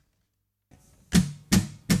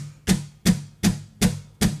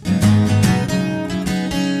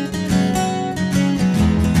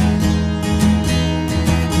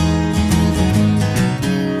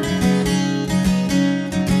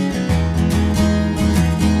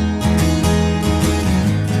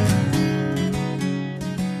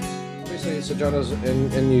Jonah's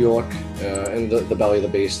in New York, in the belly of the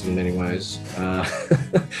beast in many ways,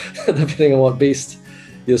 depending on what beast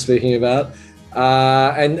you're speaking about.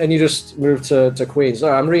 And you just moved to Queens.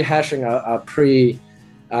 So I'm rehashing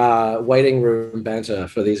a waiting room banter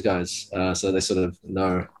for these guys, so they sort of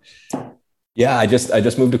know. Yeah, I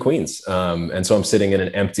just moved to Queens, and so I'm sitting in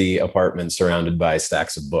an empty apartment surrounded by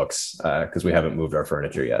stacks of books because we haven't moved our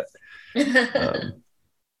furniture yet.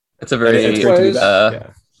 It's a very it's great to be back.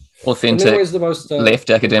 Yeah. authentic, The most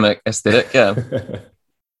left academic aesthetic. Yeah,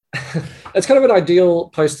 it's kind of an ideal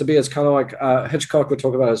place to be. It's kind of like Hitchcock would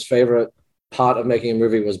talk about his favorite part of making a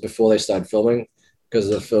movie was before they started filming,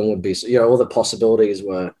 because the film would be, all the possibilities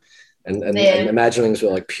were and imaginings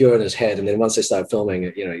were like pure in his head, and then once they started filming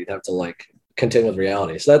it, you'd have to like contend with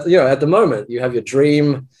reality. So that, at the moment you have your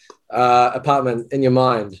dream apartment in your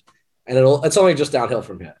mind, and it's only just downhill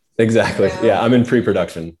from here. Exactly. Yeah, I'm in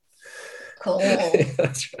pre-production. Cool.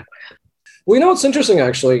 That's right. Well, what's interesting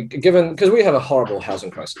actually, given because we have a horrible housing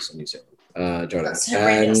crisis in New Zealand, Jonah,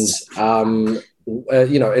 and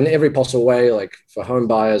in every possible way, like for home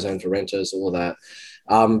buyers and for renters, all of that.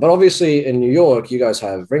 But obviously in New York, you guys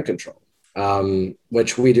have rent control,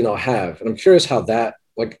 which we do not have. And I'm curious how that,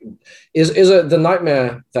 is it the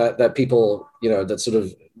nightmare that people, that sort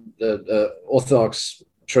of the orthodox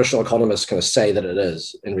traditional economists kind of say that it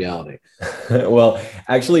is in reality? Well,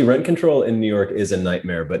 actually, rent control in New York is a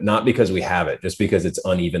nightmare, but not because we have it, just because it's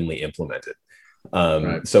unevenly implemented.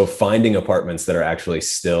 Right. So finding apartments that are actually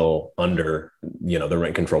still under, the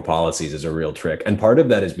rent control policies is a real trick. And part of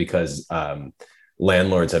that is because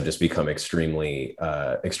landlords have just become extremely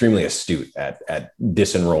astute at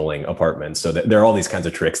disenrolling apartments. So that there are all these kinds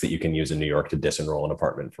of tricks that you can use in New York to disenroll an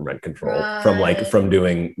apartment from rent control, right. from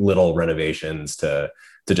doing little renovations to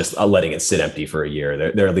just letting it sit empty for a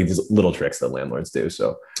year. There are these little tricks that landlords do.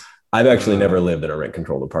 So I've actually never lived in a rent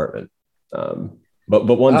controlled apartment. But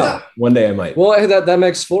one day I might. Well, that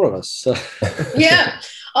makes four of us. So. Yeah.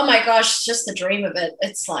 Oh my gosh, just the dream of it.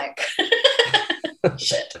 It's like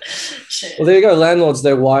shit. Well, there you go. Landlords,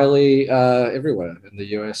 they're wily everywhere in the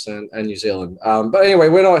US and New Zealand. But anyway,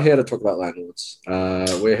 we're not here to talk about landlords.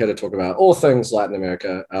 We're here to talk about all things Latin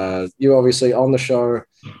America. You obviously on the show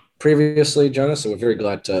previously, Jonah, so we're very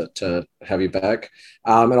glad to have you back.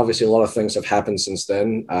 And obviously a lot of things have happened since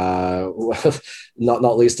then,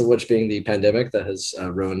 not least of which being the pandemic that has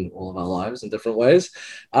ruined all of our lives in different ways.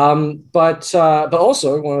 But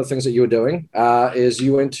also one of the things that you were doing is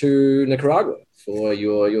you went to Nicaragua for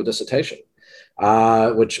your dissertation,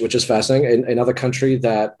 which is fascinating. Another country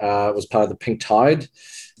that was part of the pink tide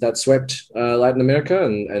that swept Latin America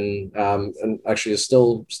and actually is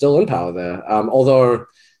still in power there. Although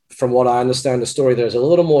from what I understand, the story there's a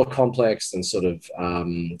little more complex than sort of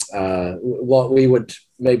what we would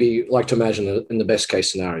maybe like to imagine in the best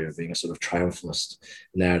case scenario, being a sort of triumphalist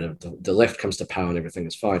narrative. The left comes to power and everything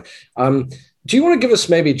is fine. Do you want to give us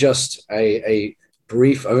maybe just a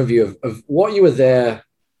brief overview of what you were there,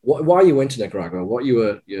 why you went to Nicaragua, what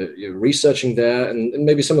you're researching there, and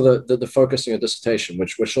maybe some of the focus in your dissertation,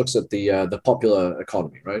 which looks at the popular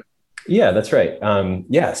economy, right? Yeah, that's right.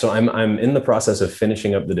 So I'm in the process of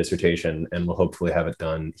finishing up the dissertation, and we'll hopefully have it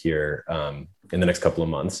done here in the next couple of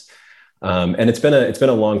months. And it's been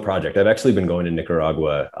a long project. I've actually been going to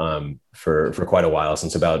Nicaragua for quite a while,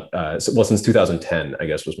 since 2010, I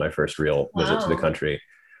guess, was my first real visit to the country.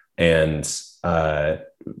 And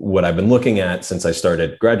what I've been looking at since I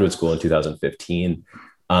started graduate school in 2015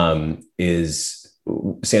 is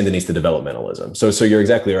Sandinista developmentalism. So you're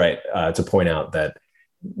exactly right to point out that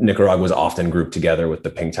Nicaragua was often grouped together with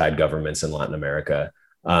the pink tide governments in Latin America.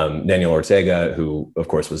 Daniel Ortega, who of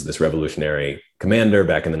course was this revolutionary commander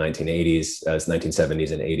back in the 1980s,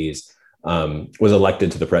 1970s and 80s, was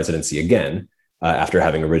elected to the presidency again after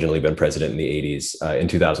having originally been president in the 80s in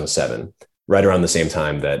 2007, right around the same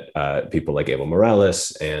time that people like Evo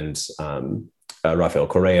Morales and Rafael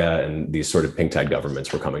Correa and these sort of pink tide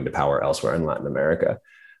governments were coming to power elsewhere in Latin America.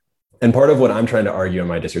 And part of what I'm trying to argue in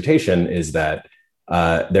my dissertation is that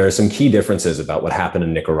there are some key differences about what happened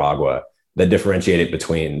in Nicaragua that differentiate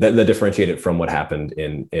it from what happened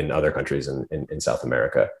in other countries in South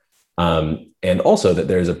America. And also that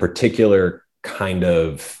there's a particular kind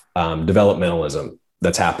of developmentalism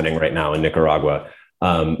that's happening right now in Nicaragua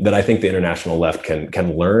that I think the international left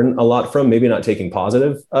can learn a lot from, maybe not taking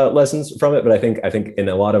positive lessons from it, but I think in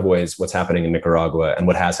a lot of ways what's happening in Nicaragua and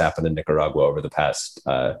what has happened in Nicaragua over the past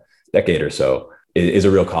decade or so is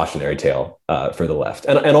a real cautionary tale for the left,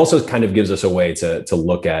 and also kind of gives us a way to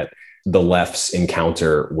look at the left's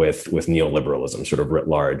encounter with neoliberalism sort of writ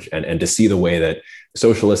large, and to see the way that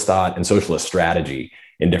socialist thought and socialist strategy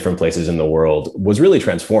in different places in the world was really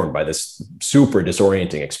transformed by this super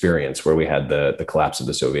disorienting experience where we had the collapse of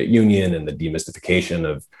the Soviet Union and the demystification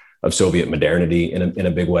of Soviet modernity in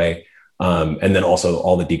a big way. And then also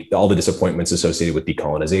all the disappointments associated with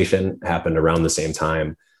decolonization happened around the same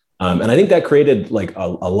time. And I think that created like a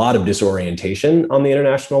lot of disorientation on the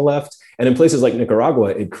international left. And in places like Nicaragua,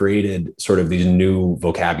 it created sort of these new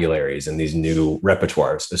vocabularies and these new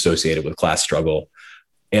repertoires associated with class struggle.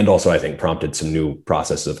 And also, I think, prompted some new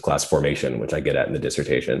processes of class formation, which I get at in the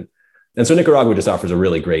dissertation. And so Nicaragua just offers a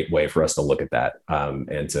really great way for us to look at that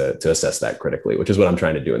and to assess that critically, which is what I'm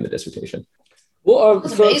trying to do in the dissertation. Well,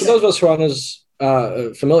 for those of us who aren't as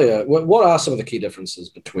familiar, what are some of the key differences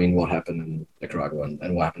between what happened in Nicaragua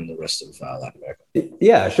and what happened in the rest of Latin America?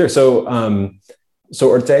 Yeah, sure. So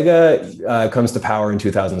Ortega comes to power in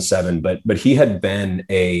 2007, but he had been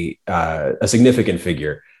a significant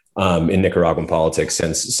figure in Nicaraguan politics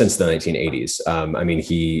since the 1980s. I mean,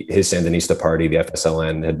 his Sandinista party, the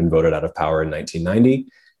FSLN, had been voted out of power in 1990,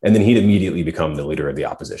 and then he'd immediately become the leader of the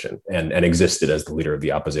opposition and existed as the leader of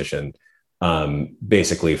the opposition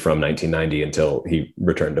basically from 1990 until he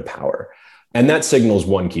returned to power. And that signals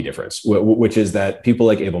one key difference, which is that people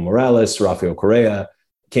like Evo Morales, Rafael Correa,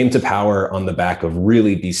 came to power on the back of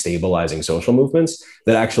really destabilizing social movements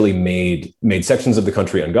that actually made sections of the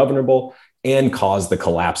country ungovernable and caused the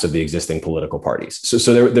collapse of the existing political parties.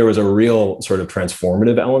 So there was a real sort of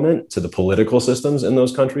transformative element to the political systems in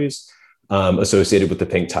those countries associated with the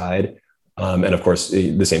pink tide. And of course,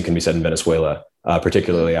 the same can be said in Venezuela,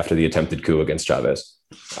 particularly after the attempted coup against Chavez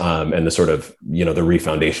and the sort of, the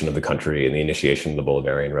refoundation of the country and the initiation of the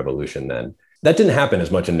Bolivarian Revolution then. That didn't happen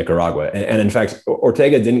as much in Nicaragua. And in fact,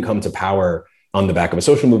 Ortega didn't come to power on the back of a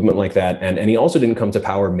social movement like that. And he also didn't come to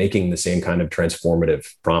power making the same kind of transformative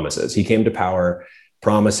promises. He came to power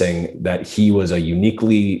promising that he was a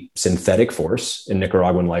uniquely synthetic force in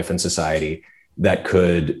Nicaraguan life and society that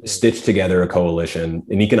could stitch together a coalition,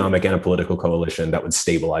 an economic and a political coalition that would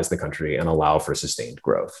stabilize the country and allow for sustained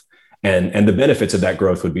growth. And the benefits of that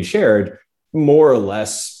growth would be shared more or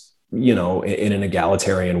less, in an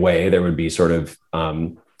egalitarian way. There would be sort of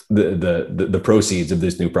the proceeds of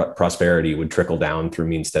this new prosperity would trickle down through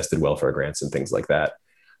means-tested welfare grants and things like that.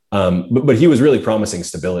 But he was really promising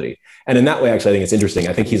stability. And in that way, actually, I think it's interesting.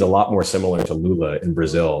 I think he's a lot more similar to Lula in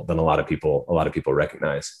Brazil than a lot of people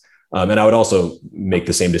recognize. And I would also make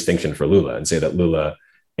the same distinction for Lula and say that Lula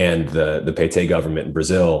and the PT government in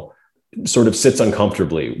Brazil sort of sits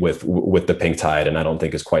uncomfortably with the pink tide, and I don't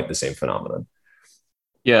think is quite the same phenomenon.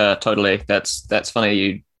 Yeah, totally. That's funny.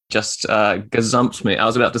 You just gazumped me. I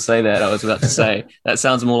was about to say that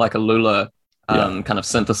sounds more like a Lula kind of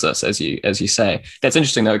synthesis, as you say. That's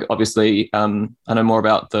interesting, though. Obviously, I know more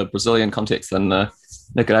about the Brazilian context than the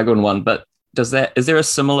Nicaraguan one, but is there a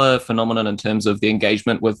similar phenomenon in terms of the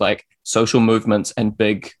engagement with like social movements and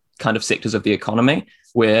big kind of sectors of the economy,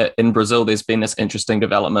 where in Brazil there's been this interesting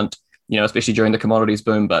development, especially during the commodities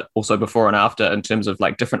boom, but also before and after, in terms of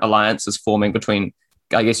like different alliances forming between,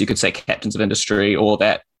 I guess you could say, captains of industry or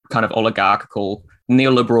that kind of oligarchical,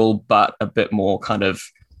 neoliberal, but a bit more kind of,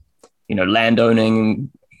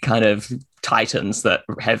 landowning kind of titans that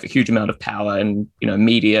have a huge amount of power in,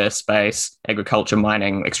 media space, agriculture,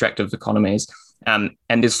 mining, extractive economies. And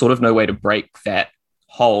there's sort of no way to break that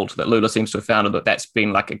hold that Lula seems to have found, that's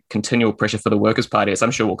been like a continual pressure for the Workers' Party, as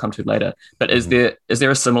I'm sure we'll come to later. But is there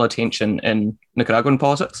a similar tension in Nicaraguan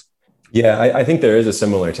politics? Yeah, I think there is a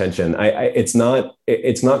similar tension. It's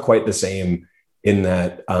not quite the same in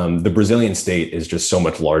that the Brazilian state is just so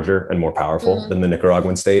much larger and more powerful than the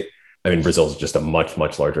Nicaraguan state. I mean, Brazil is just a much,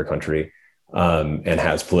 much larger country and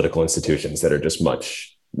has political institutions that are just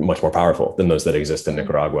much, much more powerful than those that exist in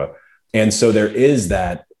Nicaragua. And so there is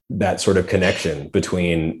that sort of connection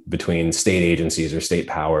between state agencies or state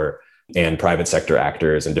power and private sector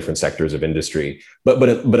actors and different sectors of industry. But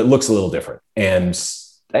it looks a little different. And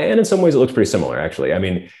in some ways, it looks pretty similar, actually. I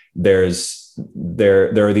mean, there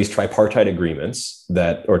are these tripartite agreements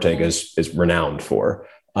that Ortega is renowned for,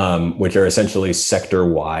 which are essentially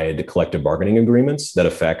sector-wide collective bargaining agreements that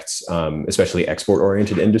affect especially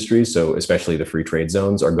export-oriented industries. So especially the free trade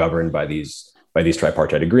zones are governed by these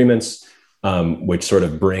tripartite agreements, which sort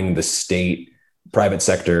of bring the state, private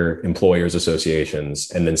sector, employers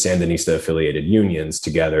associations, and then Sandinista affiliated unions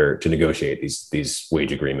together to negotiate these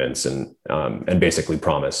wage agreements and basically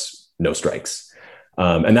promise no strikes.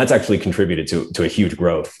 And that's actually contributed to a huge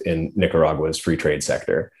growth in Nicaragua's free trade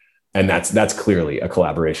sector. And that's clearly a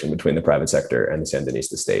collaboration between the private sector and the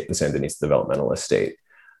Sandinista state, the Sandinista developmentalist state.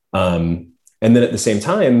 And then at the same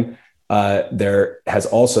time, there has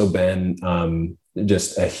also been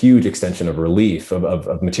just a huge extension of relief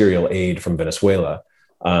of material aid from Venezuela,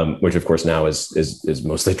 which of course now is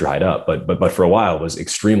mostly dried up, but for a while was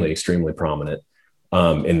extremely prominent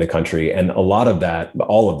in the country. And all of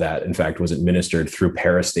that, in fact, was administered through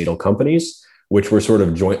parastatal companies, which were sort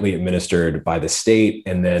of jointly administered by the state.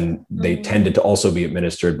 And then they tended to also be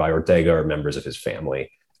administered by Ortega or members of his family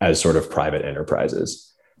as sort of private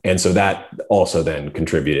enterprises. And so that also then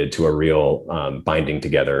contributed to a real binding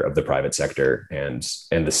together of the private sector and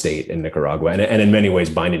the state in Nicaragua. And in many ways,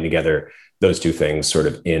 binding together those two things sort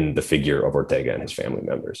of in the figure of Ortega and his family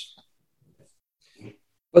members.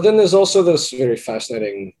 But then there's also this very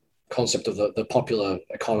fascinating concept of the popular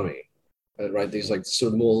economy, right? These like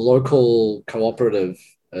sort of more local cooperative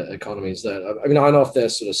economies that, I mean, I don't know if they're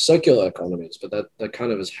sort of circular economies, but that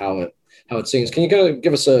kind of is how it seems. Can you kind of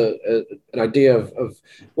give us an idea of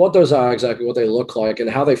what those are exactly, what they look like, and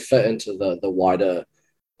how they fit into the wider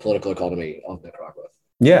political economy of Nicaragua?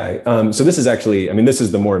 Yeah. So this is actually, I mean, this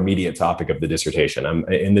is the more immediate topic of the dissertation. I'm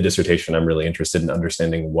really interested in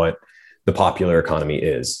understanding what the popular economy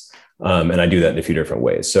is. And I do that in a few different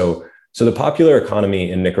ways. So the popular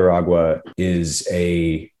economy in Nicaragua is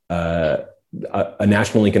a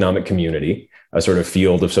national economic community, a sort of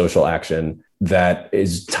field of social action that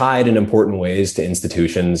is tied in important ways to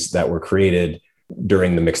institutions that were created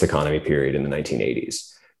during the mixed economy period in the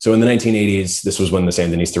 1980s. So in the 1980s, this was when the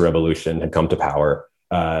Sandinista revolution had come to power.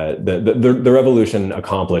 The revolution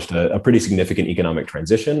accomplished a pretty significant economic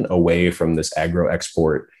transition away from this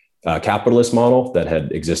agro-export capitalist model that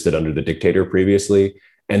had existed under the dictator previously,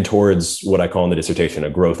 and towards what I call in the dissertation a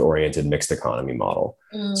growth-oriented mixed economy model.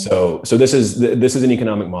 So this is an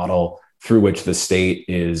economic model through which the state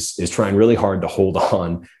is trying really hard to hold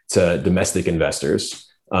on to domestic investors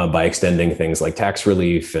by extending things like tax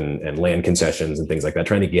relief and land concessions and things like that,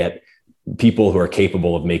 trying to get people who are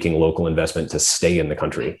capable of making local investment to stay in the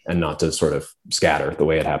country and not to sort of scatter the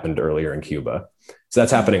way it happened earlier in Cuba. So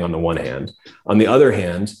that's happening on the one hand. On the other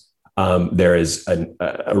hand, there is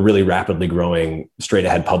a really rapidly growing straight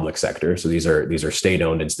ahead public sector. So these are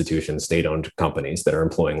state-owned institutions, state-owned companies that are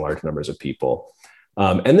employing large numbers of people.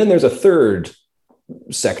 And then there's a third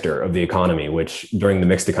sector of the economy, which during the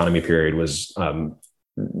mixed economy period was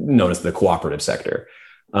known as the cooperative sector.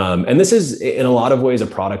 And this is in a lot of ways a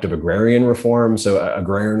product of agrarian reform. So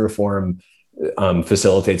agrarian reform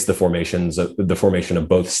facilitates the formation of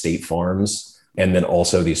both state farms and then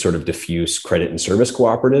also these sort of diffuse credit and service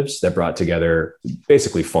cooperatives that brought together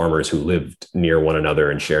basically farmers who lived near one another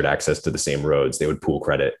and shared access to the same roads. They would pool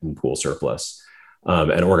credit and pool surplus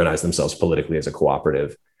and organize themselves politically as a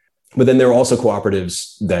cooperative. But then there are also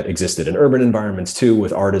cooperatives that existed in urban environments too,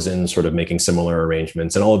 with artisans sort of making similar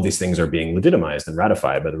arrangements. And all of these things are being legitimized and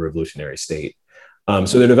ratified by the revolutionary state.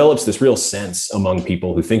 So there develops this real sense among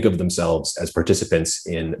people who think of themselves as participants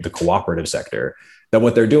in the cooperative sector that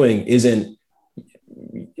what they're doing isn't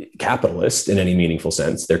capitalist in any meaningful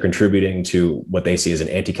sense. They're contributing to what they see as an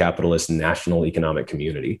anti-capitalist national economic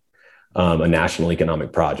community, a national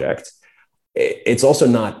economic project. It's also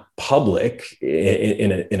not public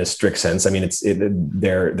in a strict sense. I mean,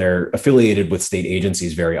 they're affiliated with state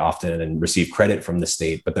agencies very often and receive credit from the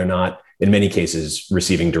state, but they're not, in many cases,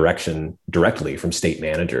 receiving direction directly from state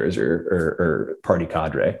managers or party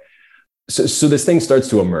cadre. So this thing starts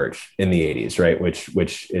to emerge in the 80s, right?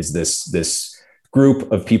 Which is this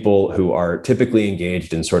group of people who are typically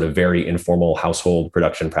engaged in sort of very informal household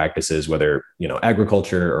production practices, whether,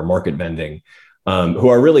 agriculture or market vending, who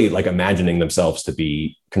are really like imagining themselves to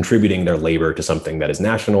be contributing their labor to something that is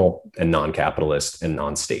national and non-capitalist and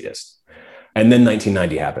non-statist. And then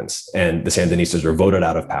 1990 happens and the Sandinistas are voted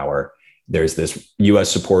out of power. There's this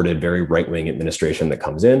US supported, very right-wing administration that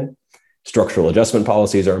comes in. Structural adjustment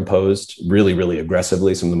policies are imposed really, really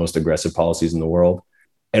aggressively, some of the most aggressive policies in the world.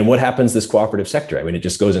 And what happens this cooperative sector? I mean, it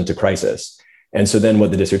just goes into crisis. And so then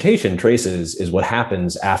what the dissertation traces is what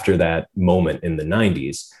happens after that moment in the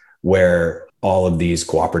 90s, where all of these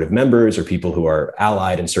cooperative members or people who are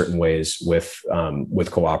allied in certain ways with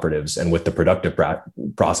cooperatives and with the productive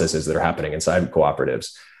processes that are happening inside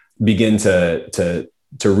cooperatives begin to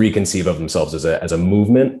reconceive of themselves as a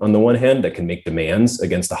movement on the one hand that can make demands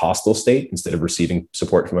against a hostile state instead of receiving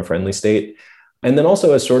support from a friendly state. And then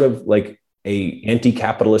also as sort of like a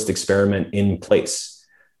anti-capitalist experiment in place.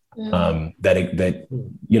 There's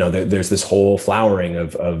this whole flowering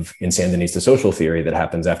of in Sandinista social theory that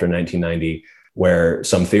happens after 1990, where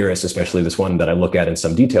some theorists, especially this one that I look at in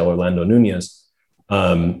some detail, Orlando Nunez,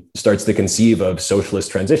 starts to conceive of socialist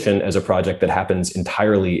transition as a project that happens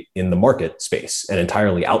entirely in the market space and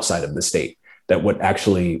entirely outside of the state, that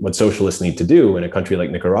what socialists need to do in a country like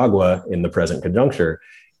Nicaragua in the present conjuncture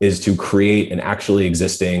is to create an actually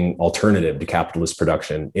existing alternative to capitalist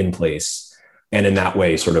production in place, and in that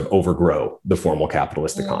way sort of overgrow the formal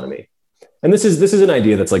capitalist economy. And this is an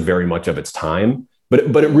idea that's like very much of its time,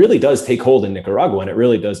 but it really does take hold in Nicaragua, and it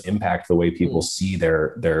really does impact the way people see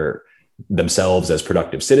their themselves as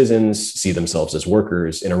productive citizens, see themselves as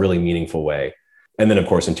workers in a really meaningful way. And then, of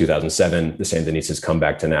course, in 2007, the Sandinistas come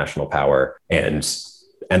back to national power, and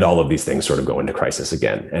all of these things sort of go into crisis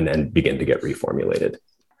again and begin to get reformulated.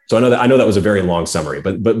 So I know that was a very long summary,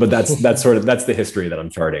 but that's the history that I'm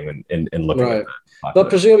charting and looking right. at. But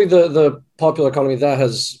presumably the popular economy that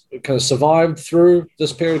has kind of survived through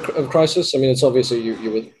this period of crisis. I mean, it's obviously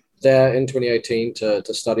you were there in 2018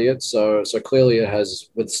 to study it, so clearly it has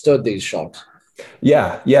withstood these shocks.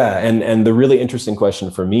 Yeah, and the really interesting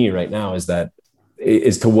question for me right now is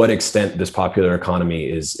to what extent this popular economy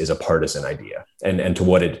is a partisan idea, and to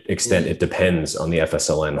what extent it depends on the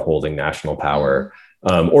FSLN holding national power.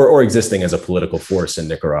 Or existing as a political force in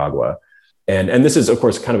Nicaragua. And this is, of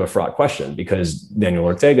course, kind of a fraught question, because Daniel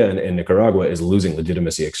Ortega in Nicaragua is losing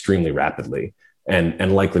legitimacy extremely rapidly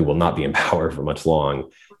and likely will not be in power for much long.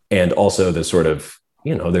 And also the sort of,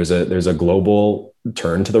 there's a global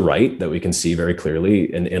turn to the right that we can see very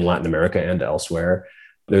clearly in Latin America and elsewhere.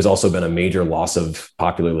 There's also been a major loss of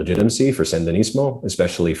popular legitimacy for Sandinismo,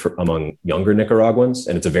 especially among younger Nicaraguans.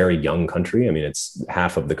 And it's a very young country. I mean, it's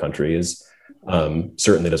half of the country is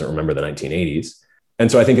certainly doesn't remember the 1980s.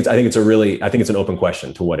 And so I think it's an open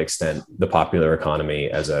question to what extent the popular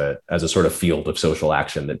economy as a sort of field of social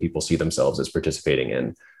action that people see themselves as participating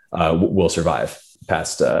in will survive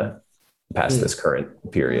past this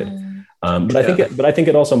current period. But I think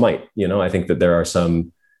it also might. I think that there are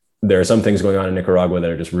some things going on in Nicaragua that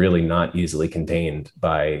are just really not easily contained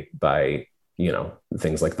by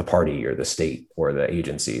things like the party or the state or the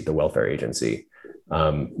agency, the welfare agency.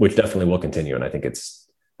 Which definitely will continue. And I think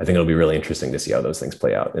it'll be really interesting to see how those things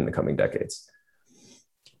play out in the coming decades.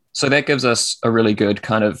 So that gives us a really good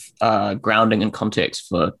kind of grounding and context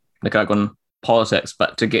for Nicaraguan politics,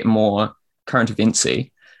 but to get more current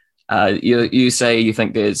eventsy, you say you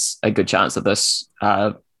think there's a good chance that this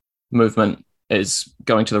movement is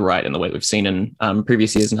going to the right in the way we've seen in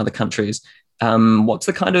previous years in other countries. What's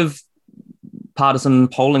the kind of partisan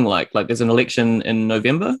polling like? Like there's an election in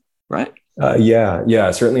November, right? Yeah,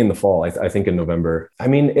 certainly in the fall. I think in November. I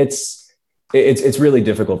mean, it's really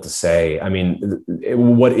difficult to say. I mean,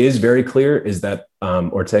 what is very clear is that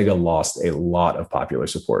Ortega lost a lot of popular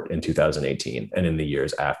support in 2018 and in the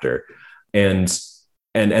years after, and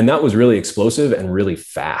that was really explosive and really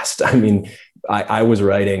fast. I mean, I was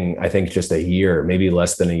writing, I think, just a year, maybe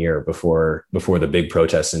less than a year before the big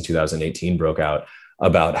protests in 2018 broke out,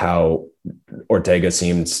 about how Ortega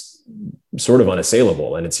seemed sort of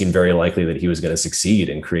unassailable, and it seemed very likely that he was going to succeed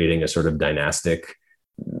in creating a sort of dynastic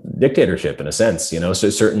dictatorship in a sense, so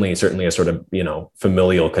certainly a sort of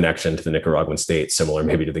familial connection to the Nicaraguan state, similar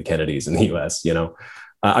maybe to the Kennedys in the US.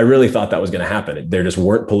 I really thought that was going to happen. There just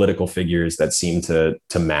weren't political figures that seemed to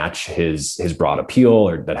match his broad appeal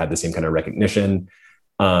or that had the same kind of recognition.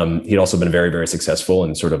 He'd also been very, very successful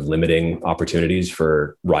in sort of limiting opportunities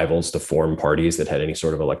for rivals to form parties that had any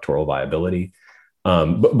sort of electoral viability.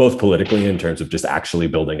 Both politically in terms of just actually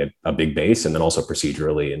building a big base, and then also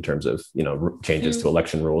procedurally in terms of changes to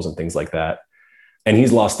election rules and things like that. And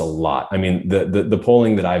he's lost a lot. I mean, the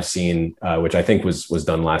polling that I've seen, which I think was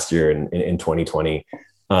done last year in 2020,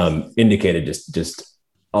 indicated just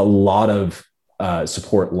a lot of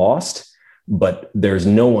support lost, but there's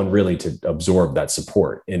no one really to absorb that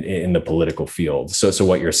support in the political field. So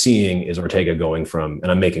what you're seeing is Ortega going from,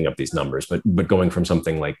 and I'm making up these numbers, but going from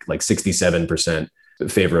something like 67%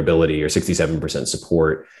 favorability or 67%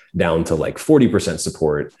 support down to like 40%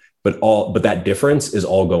 support, but that difference is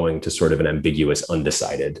all going to sort of an ambiguous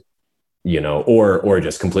undecided, or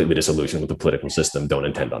just completely disillusioned with the political system, don't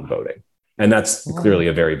intend on voting. And that's clearly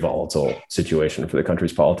a very volatile situation for the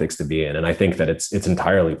country's politics to be in. And I think that it's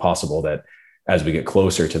entirely possible that as we get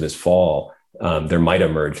closer to this fall, there might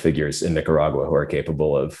emerge figures in Nicaragua who are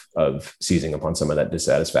capable of seizing upon some of that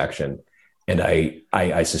dissatisfaction. And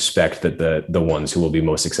I suspect that the ones who will be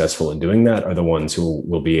most successful in doing that are the ones who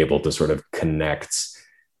will be able to sort of connect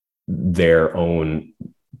their own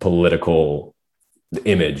political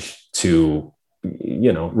image to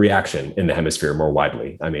reaction in the hemisphere more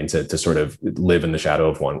widely. I mean, to sort of live in the shadow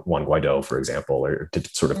of Juan Guaido, for example, or to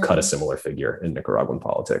sort of cut a similar figure in Nicaraguan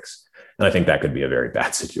politics. And I think that could be a very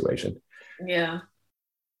bad situation. Yeah.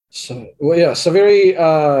 So very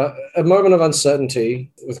a moment of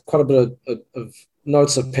uncertainty with quite a bit of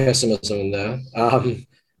notes of pessimism in there.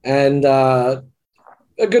 And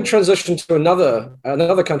a good transition to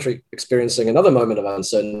another country experiencing another moment of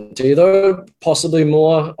uncertainty, though possibly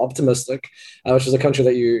more optimistic, which is a country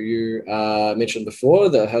that you mentioned before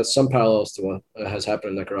that has some parallels to what has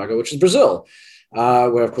happened in Nicaragua, which is Brazil,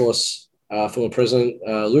 where of course former President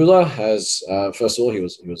Lula has first of all he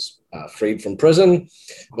was freed from prison.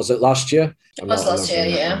 Was it last year? It was last year,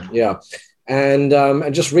 yeah. Yeah. And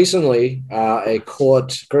just recently, a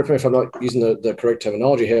court, correct me if I'm not using the correct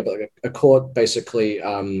terminology here, but a court basically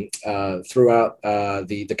threw out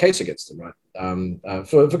the case against him, right?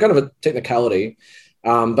 For kind of a technicality.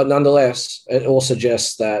 But nonetheless, it all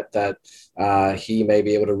suggests that he may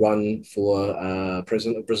be able to run for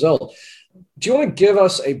president of Brazil. Do you want to give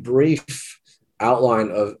us a brief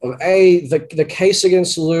outline of the case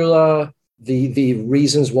against Lula, the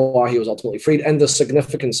reasons why he was ultimately freed, and the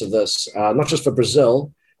significance of this, not just for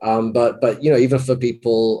Brazil, but even for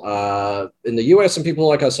people in the US and people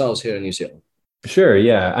like ourselves here in New Zealand? Sure.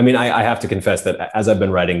 Yeah. I mean, I have to confess that as I've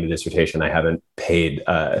been writing the dissertation, I haven't paid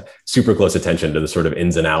super close attention to the sort of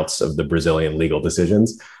ins and outs of the Brazilian legal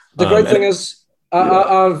decisions. The great thing is,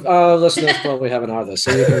 our listeners probably haven't either,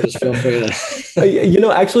 so you can just feel free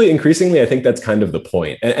to. Actually, increasingly, I think that's kind of the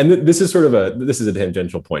point, and this is a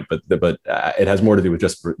tangential point, but it has more to do with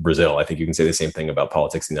just Brazil. I think you can say the same thing about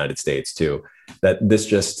politics in the United States too. That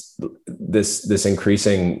this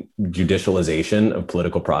increasing judicialization of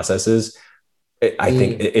political processes, I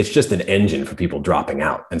think it's just an engine for people dropping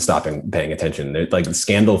out and stopping paying attention. Like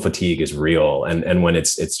scandal fatigue is real, and when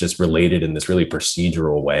it's just related in this really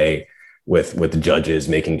procedural way, with judges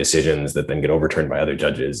making decisions that then get overturned by other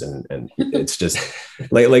judges, and it's just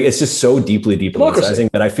like it's just so deeply depoliticizing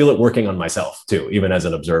that I feel it working on myself too, even as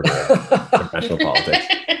an observer of professional politics.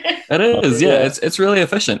 It is, yeah. It's really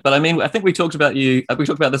efficient. But I mean, I think we talked about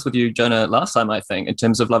this with you, Jonah, last time, I think, in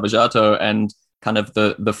terms of Lava Jato and kind of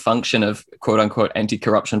the function of quote unquote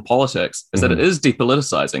anti-corruption politics is that it is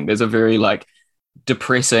depoliticizing. There's a very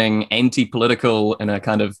depressing, anti-political in a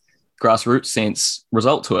kind of grassroots sense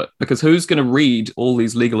result to it, because who's going to read all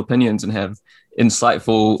these legal opinions and have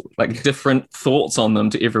insightful different thoughts on them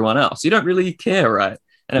to everyone else? You don't really care, right?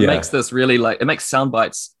 And it makes this really it makes sound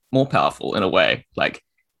bites more powerful in a way,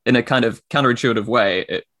 in a kind of counterintuitive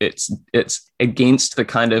way. It's against the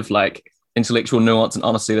kind of intellectual nuance and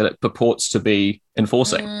honesty that it purports to be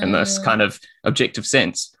enforcing in this kind of objective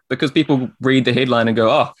sense, because people read the headline and go,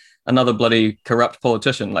 oh, another bloody corrupt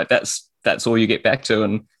politician. That's all you get back to,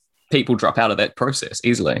 and people drop out of that process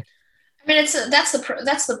easily. I mean, that's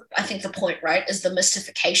the I think the point, right? Is the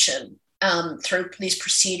mystification through these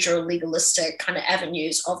procedural, legalistic kind of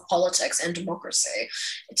avenues of politics and democracy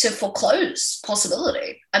to foreclose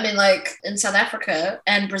possibility. I mean, in South Africa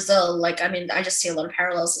and Brazil, I just see a lot of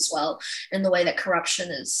parallels as well in the way that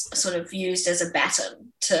corruption is sort of used as a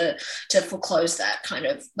baton to foreclose that kind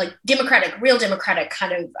of real democratic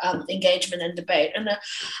kind of engagement and debate. And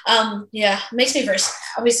it makes me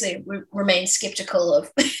obviously remain skeptical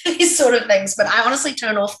of these sort of things, but I honestly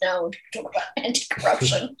turn off now when people talk about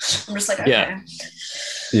anti-corruption. I'm just okay.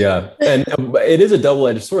 Yeah. And it is a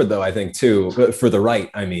double-edged sword, though, I think, too, for the right.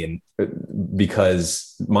 I mean,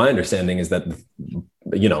 because my understanding is that,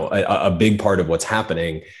 a big part of what's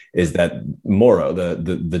happening is that Moro,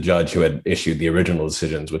 the judge who had issued the original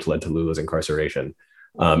decisions, which led to Lula's incarceration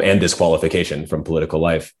and disqualification from political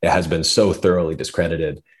life, it has been so thoroughly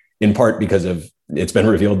discredited, in part because it's been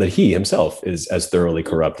revealed that he himself is as thoroughly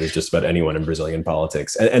corrupt as just about anyone in Brazilian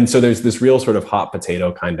politics. And so there's this real sort of hot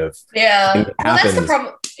potato kind of thing that happens. That's the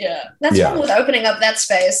problem. Yeah. That's the problem with opening up that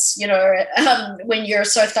space, when you're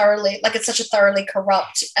so thoroughly, it's such a thoroughly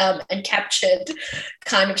corrupt and captured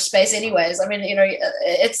kind of space anyways. I mean,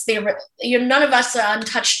 it's none of us are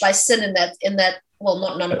untouched by sin in that. Well,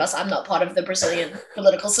 not none of us. I'm not part of the Brazilian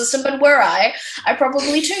political system, but were I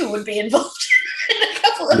probably too would be involved in a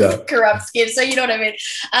couple of corrupt schemes. So you know what I mean?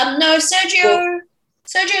 No,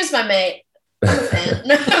 Sergio's my mate. I'm a fan.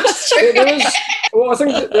 No, I'm just joking. I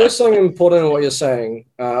think there is something important in what you're saying.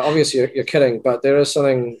 Obviously, you're kidding, but there is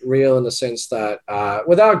something real in the sense that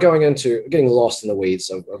without getting lost in the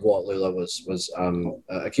weeds of what Lula was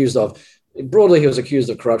accused of, broadly, he was accused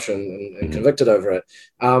of corruption and convicted over it.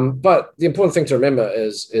 But the important thing to remember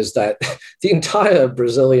is that the entire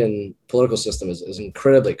Brazilian political system is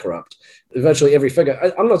incredibly corrupt. Virtually every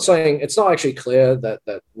figure. I'm not saying it's not actually clear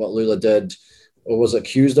that what Lula did or was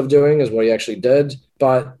accused of doing is what he actually did.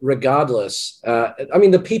 But regardless,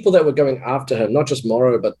 the people that were going after him, not just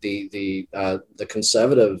Moro, but the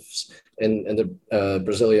conservatives in the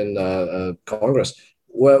Brazilian Congress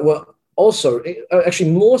were also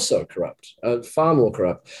actually more so corrupt, far more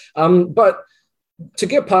corrupt. But to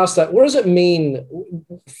get past that, what does it mean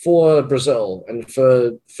for Brazil and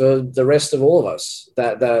for the rest of all of us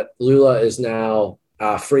that Lula is now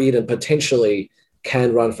freed and potentially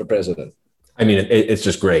can run for president? I mean, it's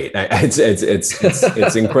just great.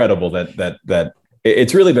 It's incredible that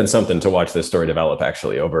it's really been something to watch this story develop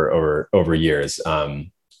actually over years.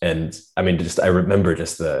 And I mean, I remember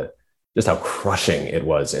just how crushing it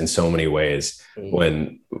was in so many ways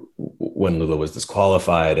when Lula was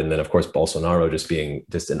disqualified, and then of course Bolsonaro just being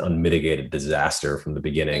just an unmitigated disaster from the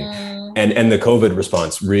beginning, and the COVID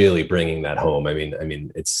response really bringing that home. I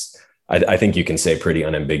mean, I think you can say pretty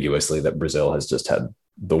unambiguously that Brazil has just had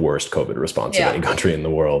the worst COVID response of any country in the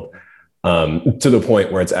world, to the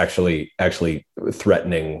point where it's actually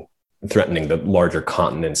threatening the larger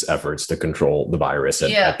continent's efforts to control the virus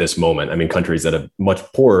at this moment. I mean, countries that are much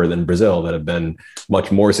poorer than Brazil, that have been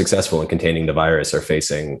much more successful in containing the virus, are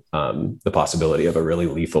facing the possibility of a really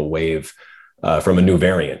lethal wave from a new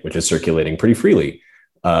variant, which is circulating pretty freely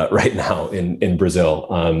right now in Brazil.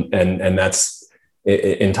 And that's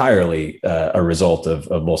entirely a result of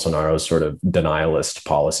Bolsonaro's sort of denialist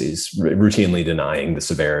policies, routinely denying the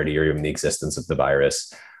severity or even the existence of the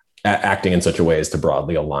virus, acting in such a way as to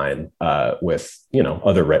broadly align with,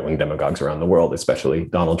 other right-wing demagogues around the world, especially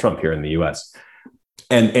Donald Trump here in the US.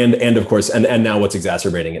 And of course, and now what's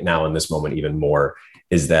exacerbating it now in this moment even more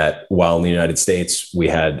is that while in the United States, we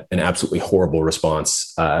had an absolutely horrible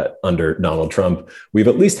response under Donald Trump, we've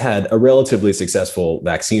at least had a relatively successful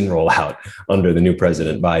vaccine rollout under the new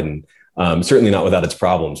President Biden. Certainly not without its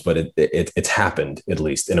problems, but it's happened, at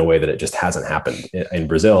least in a way that it just hasn't happened in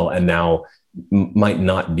Brazil, and now might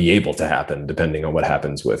not be able to happen depending on what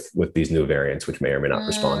happens with these new variants, which may or may not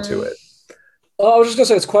respond to it. Well, I was just going to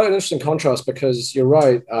say it's quite an interesting contrast, because you're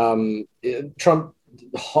right. Trump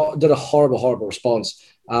did a horrible response,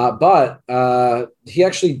 but he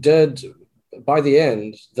actually did. By the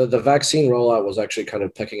end, the vaccine rollout was actually kind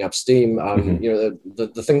of picking up steam.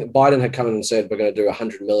 The thing that Biden had come in and said, we're going to do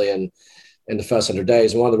 100 million in the first 100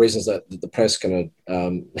 days. And one of the reasons that the press kind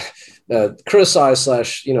of criticized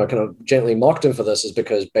 / kind of gently mocked him for this is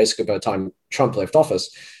because basically by the time Trump left office,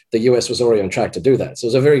 the US was already on track to do that. So it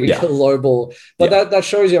was a very global, but that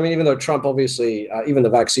shows you, I mean, even though Trump obviously, even the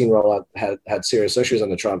vaccine rollout had serious issues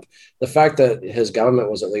under Trump, the fact that his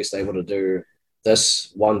government was at least able to do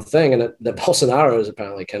this one thing, and that Bolsonaro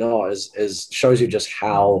apparently cannot, is shows you just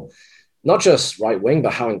how, not just right wing,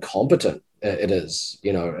 but how incompetent it is.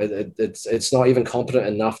 It's not even competent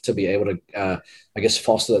enough to be able to,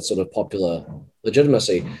 foster that sort of popular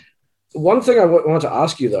legitimacy. One thing I wanted to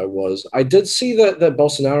ask you though was, I did see that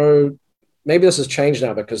Bolsonaro, maybe this has changed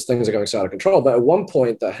now because things are going so out of control, but at one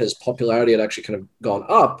point that his popularity had actually kind of gone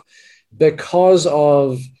up because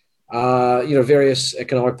of various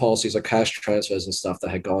economic policies like cash transfers and stuff that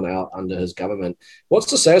had gone out under his government. What's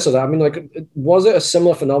the status of that? I mean, was it a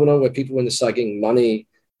similar phenomenon where people, when they started getting money,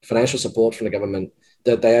 financial support from the government,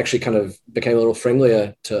 that they actually kind of became a little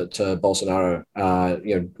friendlier to Bolsonaro,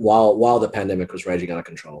 while the pandemic was raging out of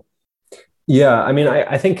control? Yeah, I mean,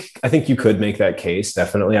 I think you could make that case,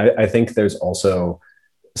 definitely. I think there's also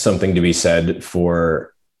something to be said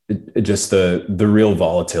for just the real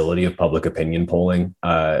volatility of public opinion polling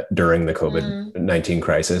during the COVID-19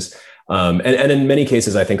 crisis. And in many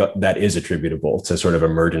cases, I think that is attributable to sort of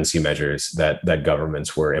emergency measures that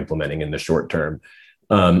governments were implementing in the short term.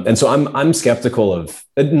 And so I'm skeptical of,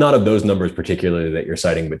 not of those numbers particularly that you're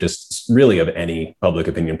citing, but just really of any public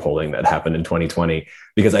opinion polling that happened in 2020,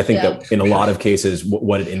 because I think that in a lot of cases,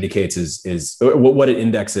 what it indicates is what it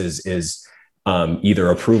indexes is either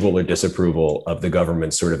approval or disapproval of the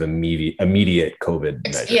government's sort of immediate COVID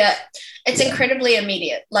measures. Yeah, it's incredibly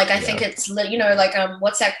immediate. Like, I think it's,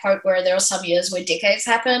 what's that quote where there are some years where decades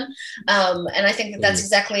happen? And I think that's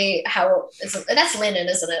exactly how, that's Lenin,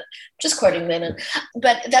 isn't it? Just quoting Lenin.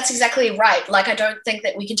 But that's exactly right. Like, I don't think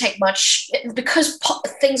that we can take much, because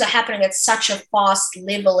things are happening at such a fast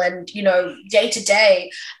level, and, day to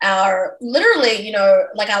day, our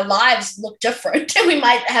lives look different. We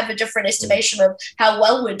might have a different estimation of how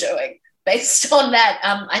well we're doing based on that.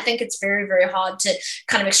 I think it's very, very hard to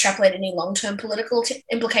kind of extrapolate any long-term political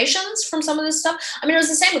implications from some of this stuff. I mean, it was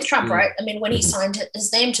the same with Trump, right? I mean, when he signed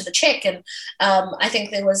his name to the check, and I think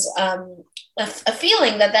there was a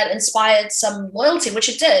feeling that inspired some loyalty, which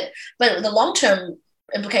it did, but the long-term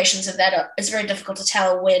implications of that is very difficult to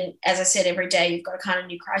tell when, as I said, every day you've got a kind of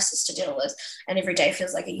new crisis to deal with, and every day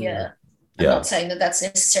feels like a year. I'm not saying that that's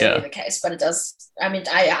necessarily the case, but it does. I mean,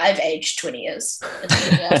 I've aged 20 years in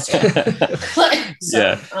the last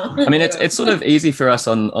year. I mean, it's sort of easy for us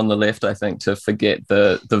on the left, I think, to forget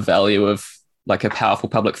the value of like a powerful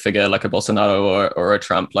public figure like a Bolsonaro or a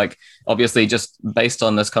Trump. Like obviously just based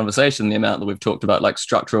on this conversation, the amount that we've talked about like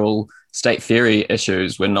structural state theory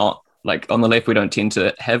issues, we're not like on the left, we don't tend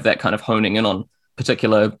to have that kind of honing in on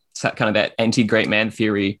particular kind of that anti-great man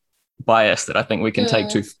theory bias that I think we can take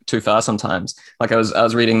too far sometimes. Like I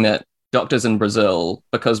was reading that doctors in Brazil,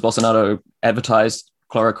 because Bolsonaro advertised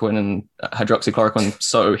chloroquine and hydroxychloroquine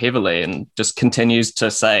so heavily and just continues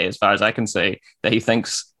to say, as far as I can see, that he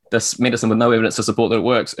thinks this medicine with no evidence to support that it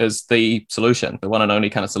works is the solution, the one and only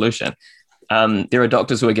kind of solution. There are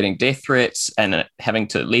doctors who are getting death threats and having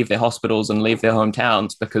to leave their hospitals and leave their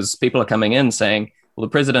hometowns because people are coming in saying, well,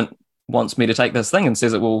 the president wants me to take this thing and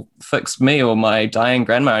says it will fix me or my dying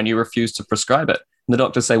grandma, and you refuse to prescribe it. And the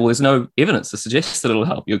doctors say, well, there's no evidence to suggest that it'll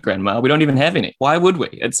help your grandma. We don't even have any. Why would we?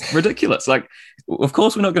 It's ridiculous. Like, of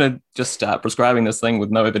course, we're not going to just start prescribing this thing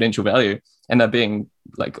with no evidential value. And they're being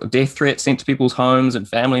like death threats sent to people's homes and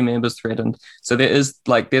family members threatened. So there's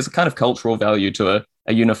a kind of cultural value to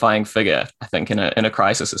a unifying figure, I think, in a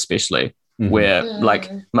crisis, especially where like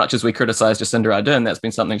much as we criticize Jacinda Ardern, that's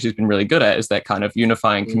been something she's been really good at, is that kind of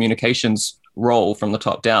unifying communications role from the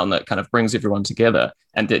top down that kind of brings everyone together.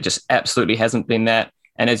 And there just absolutely hasn't been that.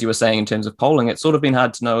 And as you were saying, in terms of polling, it's sort of been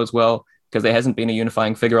hard to know as well, because there hasn't been a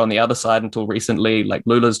unifying figure on the other side until recently. Like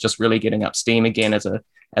Lula's just really getting up steam again as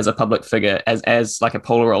a public figure, as like a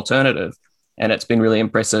polar alternative. And it's been really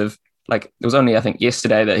impressive. Like it was only, I think,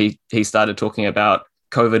 yesterday that he started talking about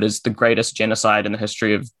COVID is the greatest genocide in the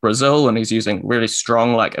history of Brazil. And he's using really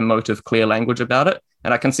strong, like emotive, clear language about it.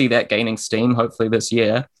 And I can see that gaining steam, hopefully this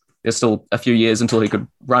year. There's still a few years until he could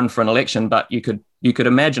run for an election, but you could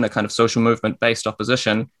imagine a kind of social movement-based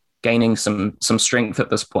opposition gaining some strength at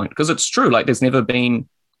this point. Because it's true, like there's never been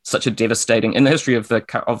such a devastating, in the history of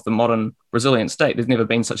the modern Brazilian state, there's never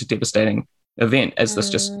been such a devastating event as this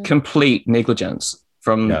just complete negligence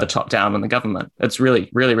from the top down in the government. It's really,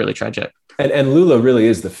 really, really tragic. And Lula really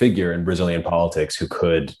is the figure in Brazilian politics who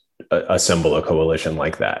could assemble a coalition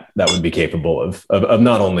like that would be capable of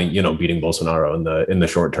not only, beating Bolsonaro in the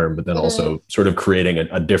short term, but then also sort of creating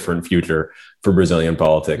a different future for Brazilian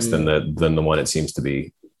politics than the one it seems to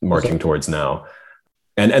be marching towards now.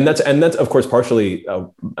 And that's of course partially,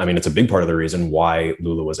 it's a big part of the reason why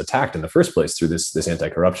Lula was attacked in the first place through this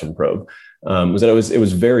anti-corruption probe, was that it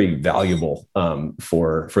was very valuable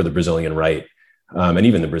for the Brazilian right. And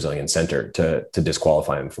even the Brazilian center to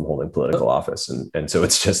disqualify him from holding political office. And so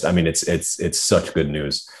it's just, it's such good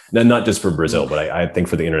news. And not just for Brazil, but I think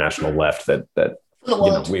for the international left that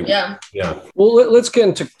yeah. Well, let's get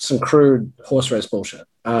into some crude horse race bullshit.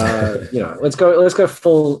 Let's go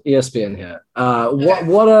full ESPN here.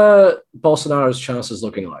 What are Bolsonaro's chances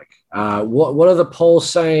looking like? What are the polls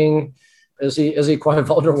saying? Is he quite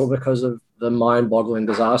vulnerable because of the mind-boggling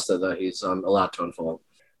disaster that he's allowed to unfold?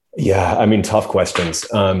 Yeah, tough questions.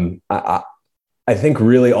 I think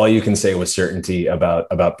really all you can say with certainty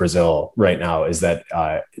about Brazil right now is that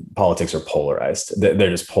politics are polarized. They're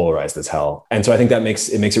just polarized as hell. And so I think that makes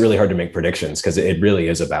it really hard to make predictions, because it really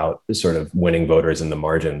is about sort of winning voters in the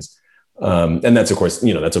margins. And that's, of course,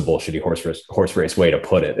 that's a bullshitty horse race way to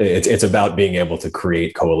put it. It's about being able to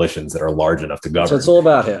create coalitions that are large enough to govern. So it's all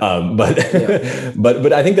about it.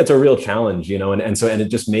 But I think that's a real challenge, and it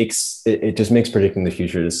just makes predicting the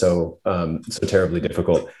future is so terribly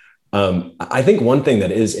difficult. I think one thing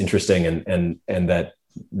that is interesting and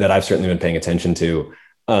that I've certainly been paying attention to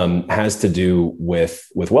has to do with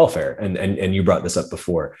welfare, and you brought this up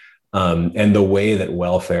before, and the way that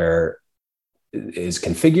welfare is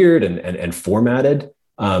configured and formatted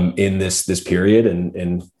in this period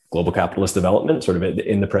in global capitalist development, sort of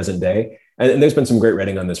in the present day. And there's been some great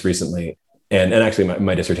writing on this recently. And actually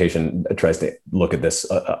my dissertation tries to look at this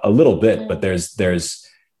a little bit, but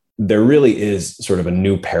there really is sort of a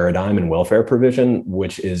new paradigm in welfare provision,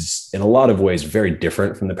 which is in a lot of ways very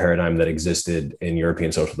different from the paradigm that existed in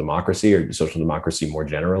European social democracy or social democracy more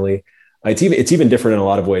generally. It's even different in a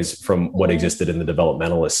lot of ways from what existed in the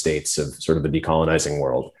developmentalist states of sort of the decolonizing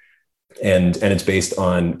world. And it's based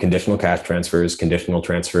on conditional cash transfers, conditional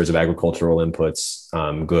transfers of agricultural inputs,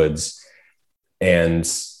 goods. And,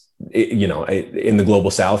 in the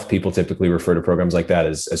global South, people typically refer to programs like that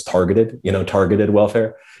as targeted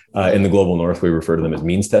welfare. In the global North, we refer to them as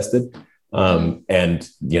means tested. And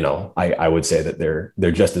I would say that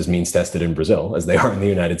they're just as means tested in Brazil as they are in the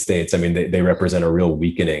United States. They represent a real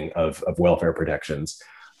weakening of welfare protections,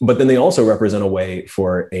 but then they also represent a way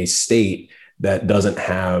for a state that doesn't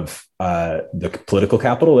have the political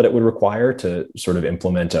capital that it would require to sort of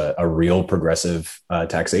implement a real progressive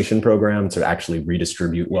taxation program to actually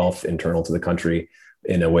redistribute wealth internal to the country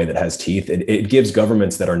in a way that has teeth. It gives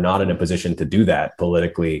governments that are not in a position to do that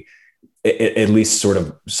politically at least sort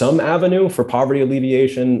of some avenue for poverty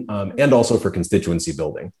alleviation, and also for constituency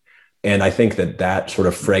building. And I think that sort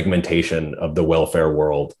of fragmentation of the welfare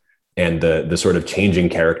world and the sort of changing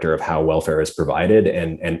character of how welfare is provided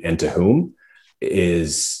and to whom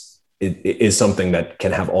is something that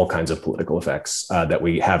can have all kinds of political effects that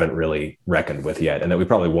we haven't really reckoned with yet, and that we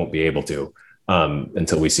probably won't be able to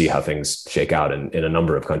until we see how things shake out in a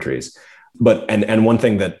number of countries. But and one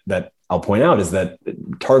thing that I'll point out is that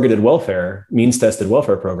targeted welfare, means-tested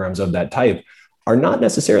welfare programs of that type are not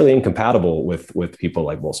necessarily incompatible with people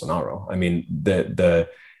like Bolsonaro. I mean, the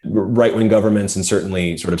right-wing governments and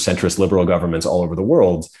certainly sort of centrist liberal governments all over the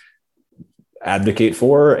world advocate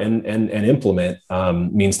for and implement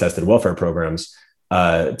means-tested welfare programs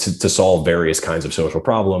to solve various kinds of social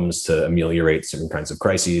problems, to ameliorate certain kinds of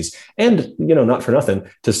crises, and, not for nothing,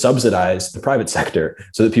 to subsidize the private sector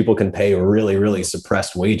so that people can pay really, really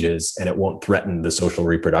suppressed wages and it won't threaten the social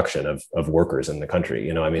reproduction of workers in the country.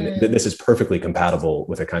 This is perfectly compatible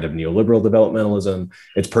with a kind of neoliberal developmentalism.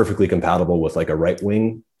 It's perfectly compatible with like a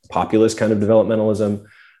right-wing populist kind of developmentalism.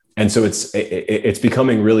 And so it's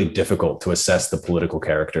becoming really difficult to assess the political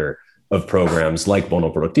character of programs like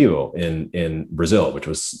Bono Productivo in Brazil, which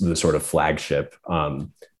was the sort of flagship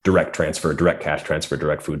direct cash transfer,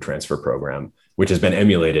 direct food transfer program, which has been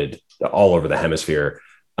emulated all over the hemisphere,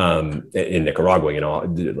 in Nicaragua,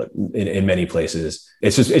 in many places.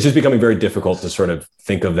 It's just becoming very difficult to sort of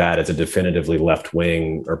think of that as a definitively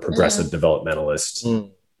left-wing or progressive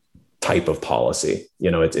developmentalist type of policy.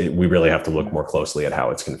 We really have to look more closely at how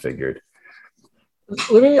it's configured.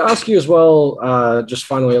 Let me ask you as well, just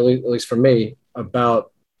finally, at least for me,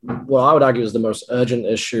 about what I would argue is the most urgent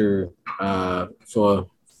issue for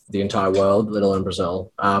the entire world, let alone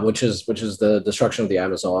Brazil, which is the destruction of the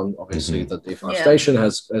Amazon. Obviously, the deforestation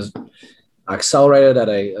has accelerated at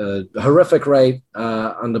a horrific rate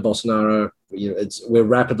under Bolsonaro. We're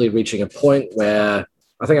rapidly reaching a point where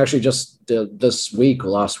I think actually just this week or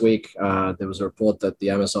last week, there was a report that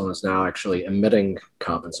the Amazon is now actually emitting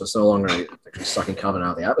carbon. So it's no longer actually sucking carbon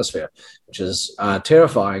out of the atmosphere, which is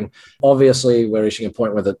terrifying. Obviously, we're reaching a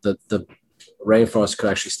point where the rainforest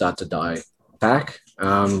could actually start to die back,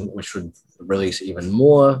 which would release even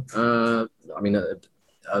more, an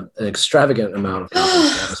extravagant amount of carbon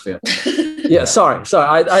into the atmosphere. Yeah, sorry.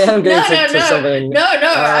 I am getting to something. No.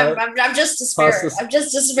 I'm just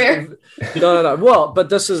despair. No. Well, but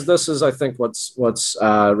this is I think what's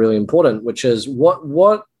really important, which is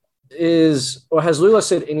what is, or has Lula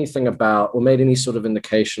said anything about, or made any sort of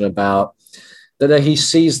indication about that he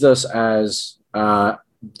sees this as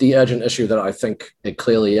the urgent issue that I think it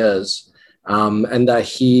clearly is, and that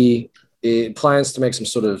he plans to make some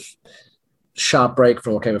sort of sharp break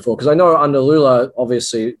from what came before? Because I know under Lula,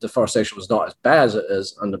 obviously, deforestation was not as bad as it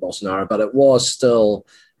is under Bolsonaro, but it was still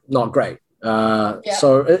not great.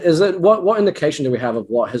 So is it what indication do we have of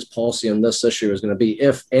what his policy on this issue is going to be,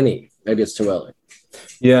 if any? Maybe it's too early.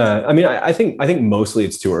 Yeah, I think mostly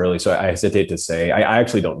it's too early. So I hesitate to say. I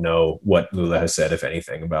actually don't know what Lula has said, if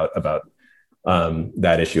anything, about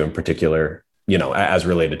that issue in particular, as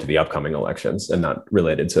related to the upcoming elections and not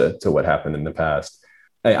related to what happened in the past.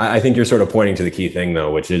 I think you're sort of pointing to the key thing,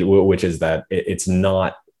 though, which is that it's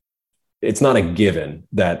not a given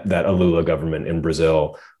that a Lula government in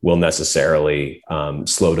Brazil will necessarily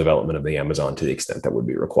slow development of the Amazon to the extent that would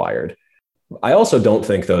be required. I also don't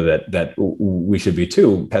think, though, that we should be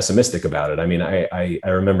too pessimistic about it. I mean, I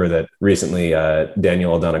remember that recently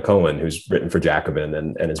Daniel Aldana Cohen, who's written for Jacobin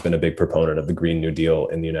and has been a big proponent of the Green New Deal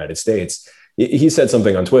in the United States, he said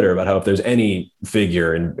something on Twitter about how if there's any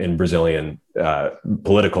figure in Brazilian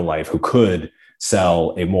political life who could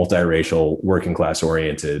sell a multiracial, working class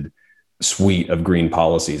oriented suite of green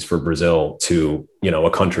policies for Brazil to,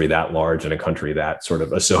 a country that large and a country that sort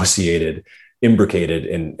of associated, imbricated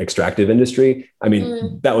in extractive industry,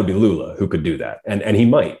 that would be Lula, who could do that. And he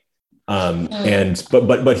might.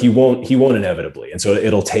 But he won't inevitably. And so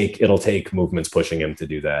it'll take movements pushing him to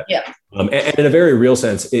do that. Yeah. And in a very real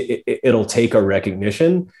sense, it'll take a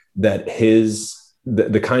recognition that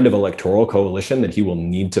the kind of electoral coalition that he will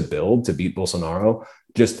need to build to beat Bolsonaro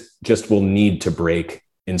just will need to break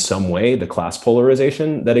in some way the class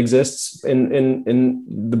polarization that exists in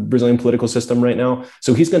the Brazilian political system right now.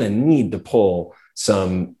 So he's going to need to pull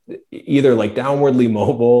some either like downwardly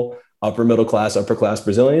mobile upper middle class, upper class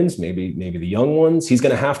Brazilians, maybe the young ones. He's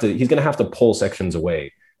going to have to pull sections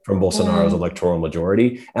away from Bolsonaro's electoral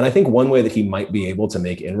majority. And I think one way that he might be able to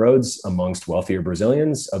make inroads amongst wealthier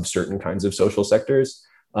Brazilians of certain kinds of social sectors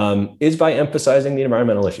is by emphasizing the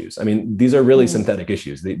environmental issues. I mean, these are really synthetic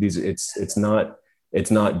issues. It's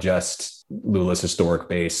not just Lula's historic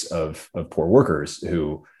base of poor workers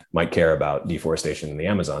who might care about deforestation in the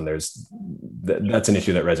Amazon. That's an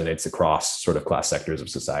issue that resonates across sort of class sectors of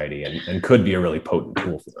society and could be a really potent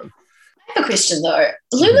tool for them. I have a question though.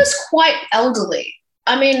 Lula's quite elderly.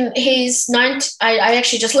 I mean, he's 9. I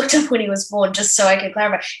actually just looked up when he was born, just so I could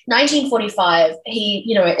clarify. 1945. He,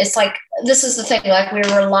 it's like, this is the thing. Like,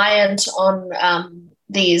 we're reliant on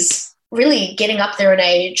these really getting up there in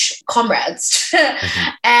age comrades,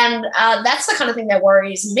 and that's the kind of thing that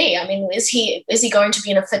worries me. I mean, is he going to be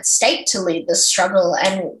in a fit state to lead this struggle?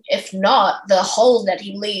 And if not, the hole that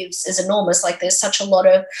he leaves is enormous. Like, there's such a lot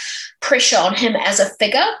of pressure on him as a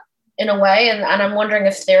figure, in a way, and I'm wondering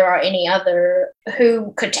if there are any other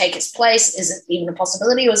who could take his place. Is it even a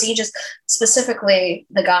possibility, or is he just specifically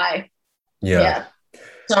the guy? Yeah.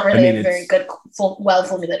 It's not really a very good,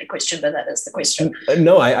 well-formulated question, but that is the question.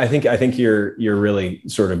 No, I think you're really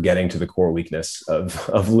sort of getting to the core weakness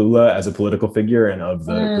of Lula as a political figure and of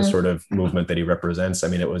the sort of movement that he represents. I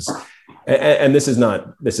mean, it was, and this is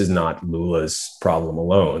not Lula's problem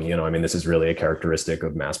alone. I mean, this is really a characteristic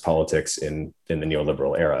of mass politics in the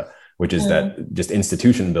neoliberal era, which is that just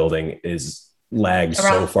institution building lags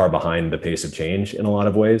so far behind the pace of change in a lot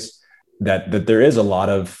of ways that there is a lot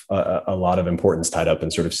of importance tied up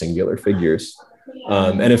in sort of singular figures.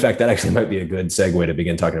 And in fact, that actually might be a good segue to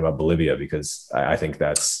begin talking about Bolivia, because I think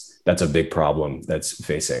that's a big problem that's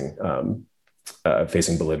facing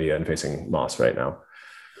Bolivia and facing Mas right now.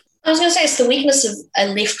 I was going to say it's the weakness of a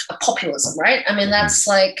left populism, right? I mean, that's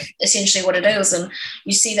like essentially what it is. And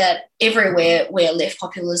you see that everywhere where left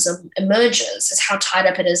populism emerges is how tied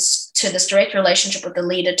up it is to this direct relationship with the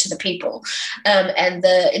leader to the people, and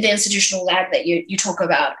the institutional lag that you talk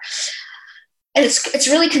about. And it's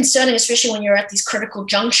really concerning, especially when you're at these critical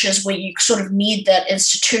junctures where you sort of need that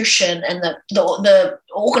institution and the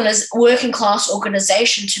working class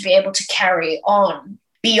organization to be able to carry on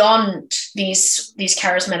beyond these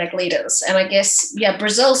charismatic leaders. And I guess,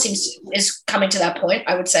 Brazil is coming to that point,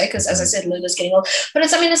 I would say, because as I said, Lula's getting old. But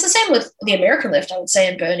it's the same with the American left, I would say,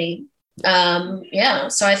 and Bernie.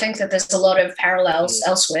 So I think that there's a lot of parallels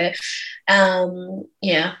elsewhere.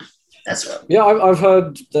 That's what. Yeah, I've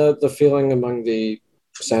heard the feeling among the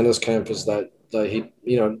Sanders camp is that he,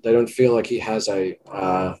 they don't feel like he has a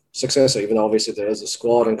successor, even though obviously there is a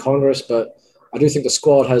squad in Congress. But I do think the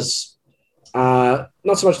squad has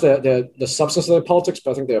not so much the substance of their politics,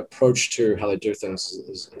 but I think their approach to how they do things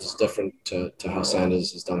is different to how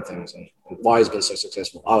Sanders has done things and why he's been so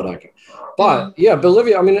successful, I would argue. But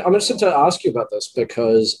Bolivia, I mean, I'm interested to ask you about this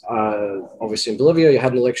because obviously in Bolivia, you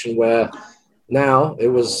had an election where now it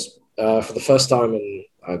was for the first time in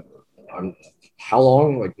how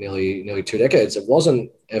long? Like nearly 2 decades. It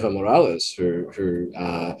wasn't Evo Morales who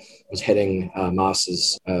was heading Mas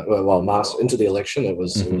into the election. It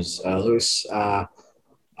was Luis.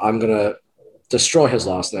 I'm gonna destroy his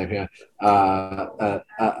last name here. Arce,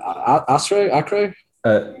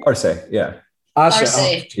 yeah.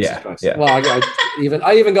 Arce. Yeah. Well, I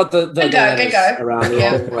even got the good go around the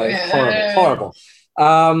wrong way. Horrible.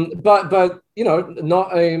 But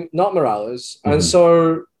not Morales, and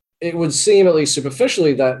so it would seem, at least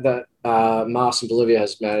superficially, that Mas and Bolivia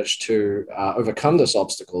has managed to overcome this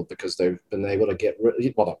obstacle because they've been able to get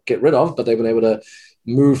rid of, but they've been able to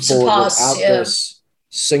move forward without this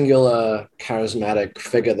singular charismatic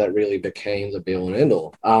figure that really became the be-all and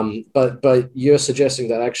end-all. But you're suggesting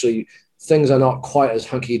that actually things are not quite as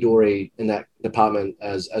hunky-dory in that department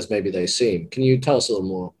as maybe they seem. Can you tell us a little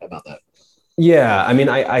more about that? Yeah, I mean,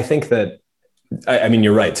 I think that, I mean,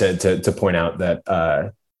 you're right to point out that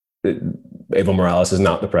Evo Morales is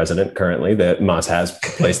not the president currently, that Mas has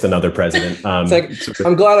placed another president. I'm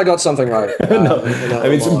glad I got something right. No, I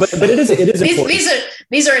mean, but it is important.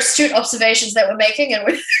 These are astute observations that we're making, and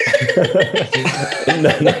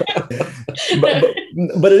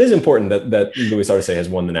but it is important that Luis Arce has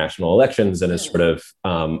won the national elections and is sort of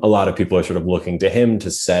a lot of people are sort of looking to him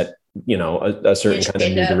to set a certain kind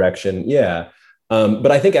of new direction. Yeah.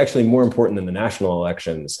 But I think actually more important than the national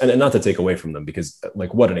elections, and not to take away from them, because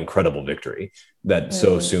like what an incredible victory that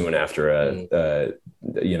so soon after a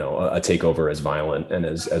takeover as violent and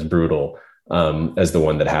as brutal as the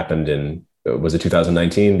one that happened in, was it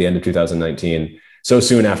 2019, the end of 2019? So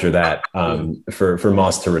soon after that, for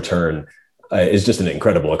Mas to return is just an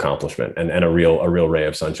incredible accomplishment and a real ray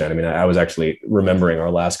of sunshine. I mean, I was actually remembering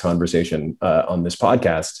our last conversation on this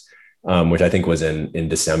podcast, which I think was in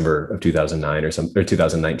December of 2009 or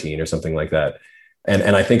 2019 or something like that.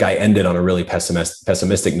 And I think I ended on a really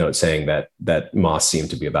pessimistic note saying that Mas seemed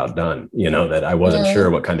to be about done, that I wasn't sure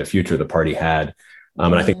what kind of future the party had.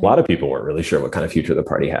 And I think a lot of people weren't really sure what kind of future the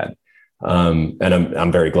party had. And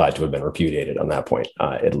I'm very glad to have been repudiated on that point,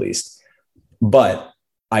 at least. But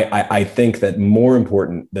I think that more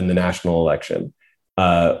important than the national election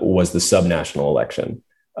was the subnational election,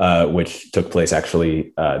 which took place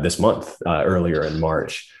actually this month, earlier in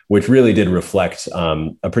March, which really did reflect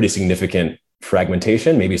a pretty significant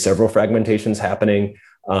fragmentation, maybe several fragmentations happening,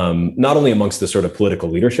 not only amongst the sort of political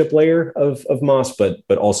leadership layer of Mas,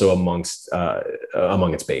 but also among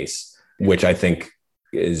its base, which I think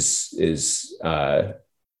is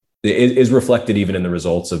reflected even in the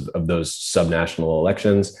results of those subnational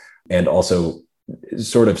elections, and also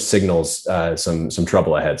sort of signals some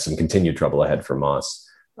trouble ahead, some continued trouble ahead for Mas,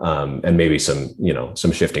 and maybe some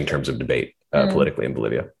shifting terms of debate politically in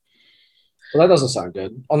Bolivia. Well, that doesn't sound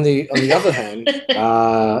good. On the other hand,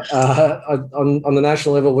 on the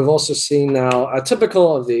national level, we've also seen now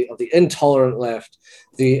typical of the intolerant left,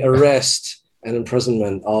 the arrest and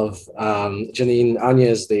imprisonment of Janine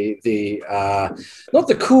Áñez, the not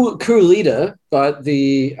the coup leader, but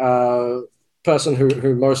the person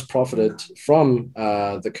who most profited from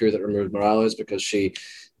the coup that removed Morales, because she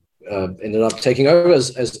ended up taking over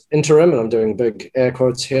as interim, and I'm doing big air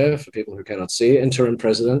quotes here for people who cannot see, interim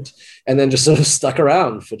president, and then just sort of stuck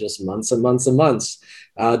around for just months and months and months,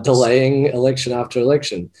 delaying election after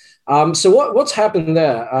election. So what's happened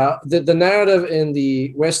there? The narrative in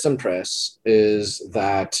the Western press is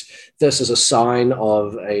that this is a sign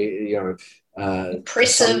of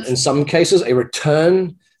impressive, in some cases, a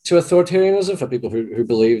return to authoritarianism for people who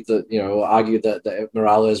believe that, argue that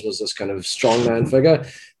Morales was this kind of strongman figure.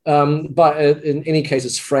 But in any case,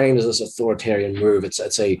 it's framed as this authoritarian move.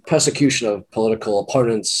 It's a persecution of political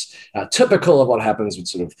opponents, typical of what happens when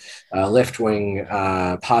sort of left-wing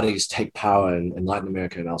parties take power in Latin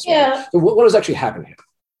America and elsewhere. Yeah. So what has actually happened here?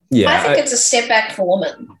 Yeah, I think it's a step back for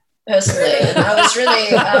women. Personally, and I was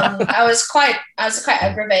really, I was quite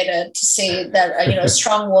aggravated to see that a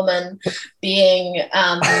strong woman being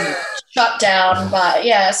shut down. But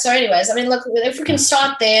yeah, so anyways, I mean, look, if we can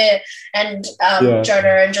start there, and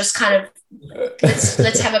Jonah, and just kind of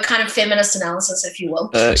let's have a kind of feminist analysis, if you will.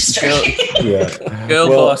 Girl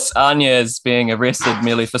boss Áñez being arrested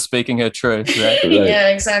merely for speaking her truth. Right? Yeah,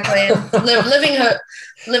 exactly.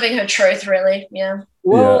 Living her truth, really. Yeah.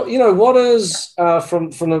 Well, what is from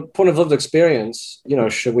the point of lived experience,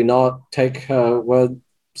 should we not take her word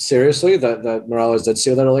seriously that Morales did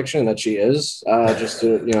seal that election and that she is has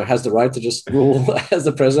the right to just rule as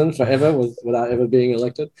the president forever without ever being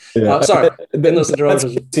elected? Sorry,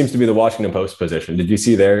 that seems to be the Washington Post position. Did you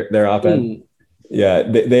see their op-ed? Yeah,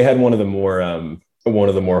 they had one of the more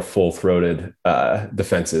full-throated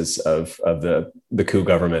defenses of the coup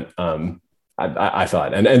government. I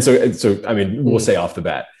thought, and so I mean, we'll say off the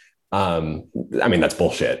bat, I mean, that's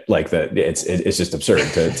bullshit. Like it's just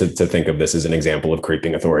absurd to think of this as an example of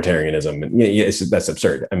creeping authoritarianism. That's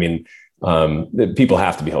absurd. I mean, people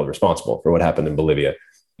have to be held responsible for what happened in Bolivia,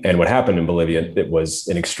 and what happened in Bolivia, it was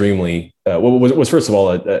an extremely was first of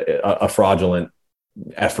all a fraudulent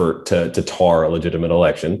effort to tar a legitimate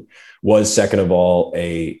election. Was second of all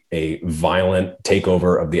a violent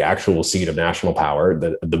takeover of the actual seat of national power,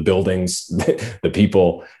 the buildings, the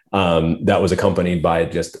people, that was accompanied by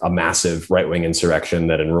just a massive right-wing insurrection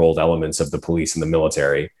that enrolled elements of the police and the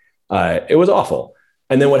military. It was awful.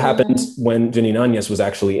 And then what happened when Janine Áñez was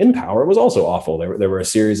actually in power was also awful. There were a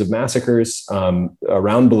series of massacres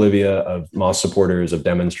around Bolivia of Mas supporters, of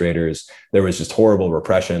demonstrators. There was just horrible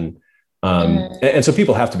repression. And so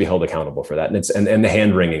people have to be held accountable for that. And the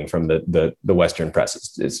hand wringing from the Western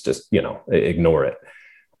press is just, ignore it.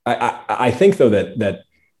 I think though that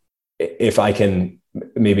if I can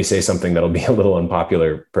maybe say something that'll be a little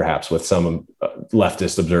unpopular, perhaps with some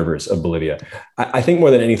leftist observers of Bolivia, I think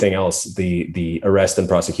more than anything else, the arrest and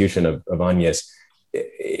prosecution of Áñez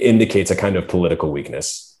indicates a kind of political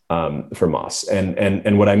weakness for Mas.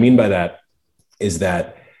 And what I mean by that is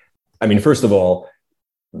that, I mean, first of all,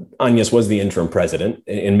 Áñez was the interim president.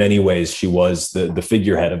 In many ways, she was the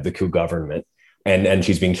figurehead of the coup government, and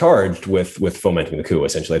she's being charged with fomenting the coup.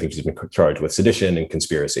 Essentially, I think she's been charged with sedition and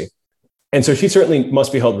conspiracy, and so she certainly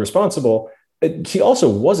must be held responsible. She also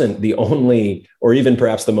wasn't the only, or even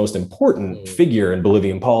perhaps the most important figure in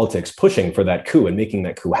Bolivian politics pushing for that coup and making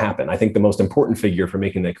that coup happen. I think the most important figure for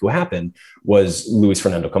making that coup happen was Luis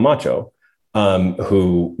Fernando Camacho,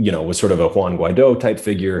 who was sort of a Juan Guaido type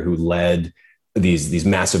figure who led these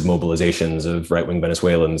massive mobilizations of right-wing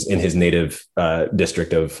Venezuelans in his native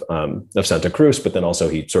district of Santa Cruz, but then also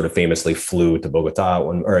he sort of famously flew to Bogota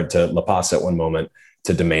or to La Paz at one moment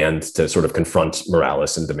to sort of confront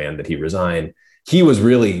Morales and demand that he resign. He was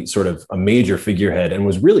really sort of a major figurehead and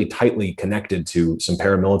was really tightly connected to some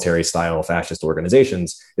paramilitary style fascist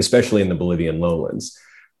organizations, especially in the Bolivian lowlands.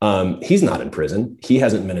 He's not in prison. He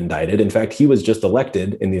hasn't been indicted. In fact, he was just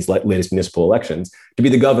elected in these latest municipal elections to be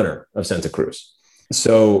the governor of Santa Cruz.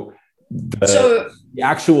 So the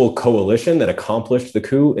actual coalition that accomplished the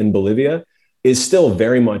coup in Bolivia is still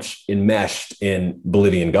very much enmeshed in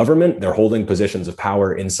Bolivian government. They're holding positions of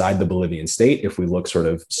power inside the Bolivian state, if we look sort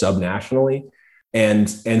of subnationally. And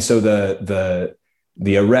so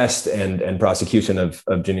the arrest and prosecution of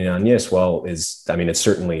Janine Áñez, well,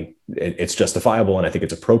 it's justifiable, and I think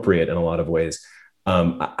it's appropriate in a lot of ways.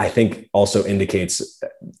 I think also indicates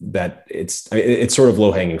that it's sort of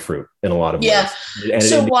low-hanging fruit in a lot of ways. And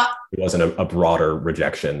so it wasn't a broader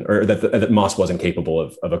rejection, or that Mas wasn't capable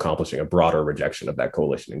of accomplishing a broader rejection of that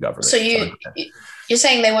coalition in government. So you're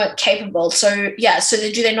saying they weren't capable. So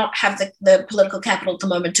do they not have the political capital at the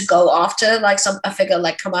moment to go after like a figure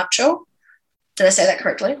like Camacho? Did I say that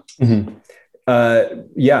correctly? Mm-hmm.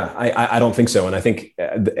 I don't think so. And I think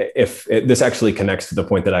if this actually connects to the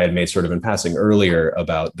point that I had made sort of in passing earlier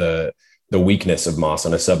about the weakness of Mas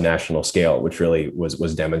on a subnational scale, which really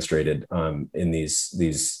was demonstrated in these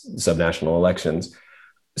subnational elections.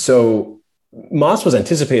 So Mas was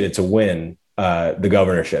anticipated to win the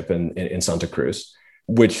governorship in Santa Cruz,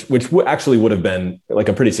 which actually would have been like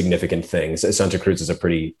a pretty significant thing. Santa Cruz is a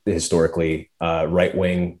pretty historically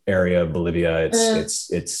right-wing area of Bolivia.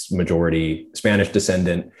 It's majority Spanish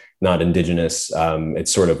descendant, not indigenous. It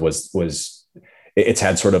sort of it's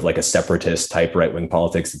had sort of like a separatist type right-wing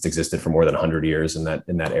politics that's existed for more than 100 years in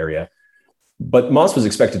that area. But Mas was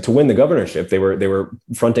expected to win the governorship. They were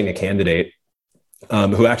fronting a candidate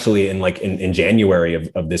who actually in January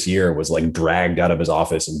of this year was like dragged out of his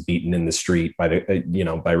office and beaten in the street by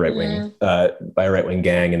by a right-wing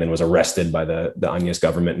gang, and then was arrested by the Áñez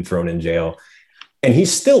government and thrown in jail. And he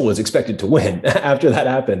still was expected to win after that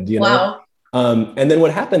happened. Wow. And then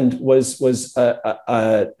what happened was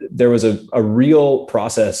there was a real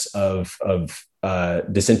process of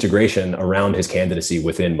disintegration around his candidacy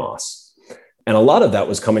within Mas. And a lot of that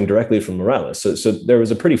was coming directly from Morales. So there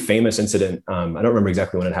was a pretty famous incident. I don't remember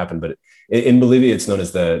exactly when it happened, but in Bolivia, it's known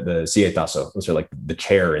as the Sietazo, sort of like the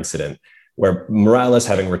chair incident, where Morales,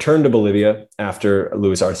 having returned to Bolivia after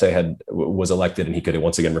Luis Arce was elected and he could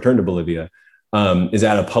once again return to Bolivia, is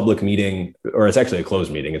at a public meeting, or it's actually a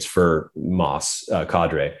closed meeting. It's for Mas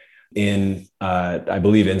cadre I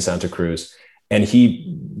believe in Santa Cruz. And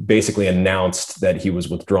he basically announced that he was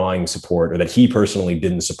withdrawing support, or that he personally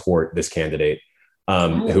didn't support this candidate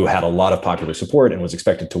who had a lot of popular support and was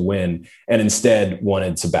expected to win, and instead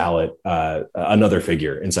wanted to ballot another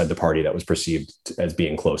figure inside the party that was perceived as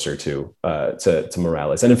being closer to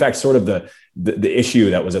Morales. And in fact, sort of the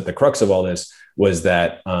issue that was at the crux of all this was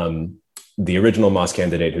that the original Mas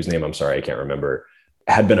candidate, whose name I'm sorry, I can't remember,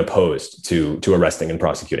 had been opposed to arresting and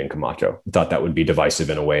prosecuting Camacho. Thought that would be divisive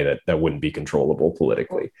in a way that wouldn't be controllable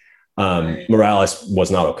politically. Morales was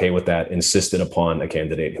not okay with that, insisted upon a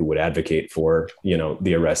candidate who would advocate for,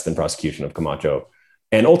 the arrest and prosecution of Camacho.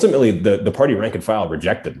 And ultimately the party rank and file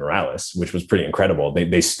rejected Morales, which was pretty incredible.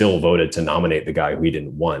 They still voted to nominate the guy who he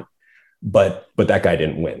didn't want, but that guy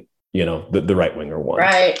didn't win, the right winger won.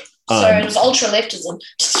 Right. So it was ultra leftism.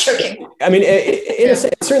 Just joking. I mean, it's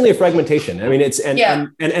certainly a fragmentation. I mean,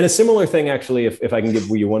 and a similar thing, actually, if I can give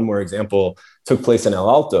you one more example, took place in El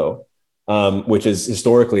Alto, which is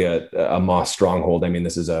historically a Mas stronghold. I mean,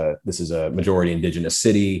 this is a majority indigenous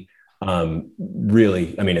city.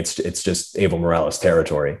 Really, I mean, it's just Evo Morales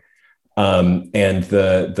territory. And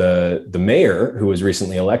the mayor who was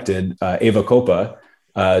recently elected, Eva Copa,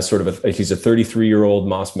 he's a 33-year-old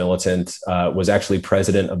Mas militant, was actually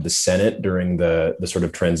president of the Senate during the sort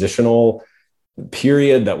of transitional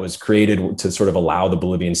period that was created to sort of allow the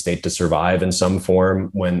Bolivian state to survive in some form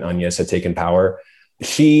when Áñez had taken power.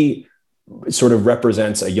 She sort of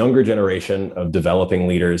represents a younger generation of developing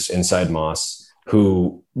leaders inside Mas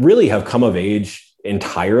who really have come of age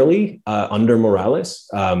entirely under Morales,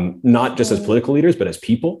 not just as political leaders, but as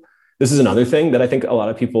people. This is another thing that I think a lot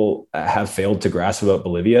of people have failed to grasp about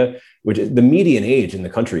Bolivia, which is the median age in the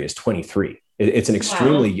country is 23. It's an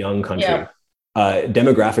extremely young country. Yeah.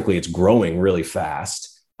 Demographically, it's growing really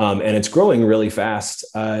fast. And it's growing really fast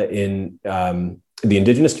the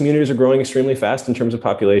indigenous communities are growing extremely fast in terms of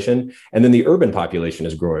population. And then the urban population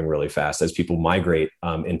is growing really fast as people migrate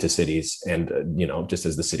into cities and, just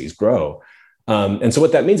as the cities grow. And so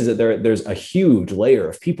what that means is that there's a huge layer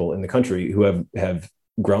of people in the country who have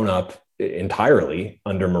grown up entirely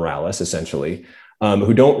under Morales, essentially,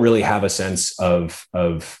 who don't really have a sense of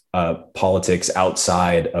politics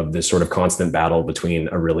outside of this sort of constant battle between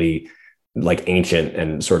a really like ancient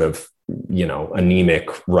and sort of, anemic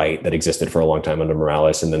right that existed for a long time under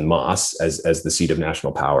Morales, and then Mas as the seat of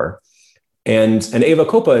national power. And Eva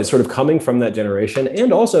Copa is sort of coming from that generation,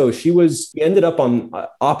 and also she ended up on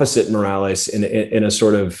opposite Morales in a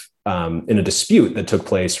sort of in a dispute that took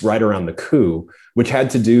place right around the coup, which had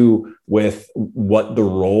to do with what the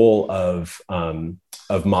role of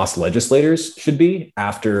MAS legislators should be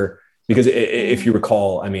after. Because if you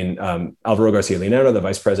recall, I mean, Alvaro Garcia Linero, the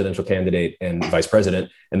vice presidential candidate and vice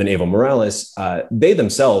president, and then Evo Morales, they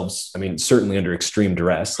themselves, I mean, certainly under extreme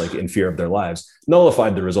duress, like in fear of their lives,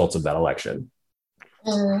 nullified the results of that election.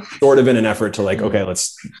 Sort of in an effort to like, okay,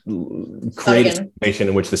 let's create a situation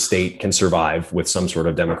in which the state can survive with some sort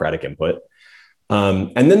of democratic input.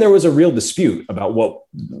 And then there was a real dispute about what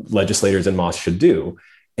legislators in MAS should do.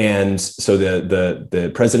 And so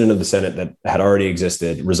the president of the Senate that had already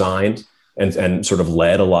existed resigned and sort of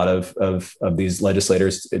led a lot of these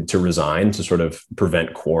legislators to resign to sort of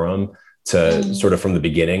prevent quorum, to sort of from the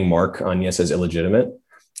beginning mark Áñez as illegitimate.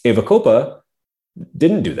 Eva Copa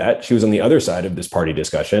didn't do that. She was on the other side of this party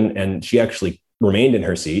discussion, and she actually remained in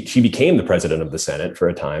her seat. She became the president of the Senate for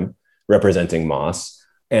a time, representing MAS.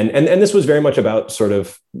 And this was very much about sort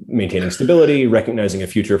of maintaining stability, recognizing a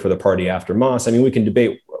future for the party after MAS. I mean, we can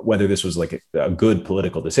debate whether this was like a good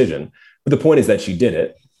political decision, but the point is that she did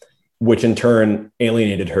it, which in turn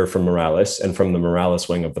alienated her from Morales and from the Morales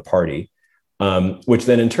wing of the party, which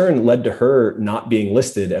then in turn led to her not being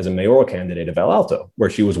listed as a mayoral candidate of El Alto, where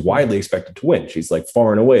she was widely expected to win. She's like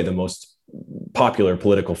far and away the most popular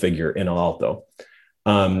political figure in El Alto.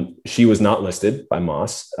 She was not listed by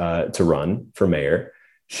MAS to run for mayor.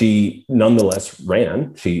 She nonetheless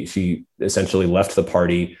ran. She essentially left the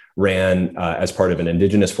party, ran as part of an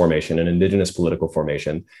indigenous formation, an indigenous political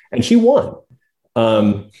formation, and she won.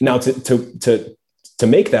 Now, to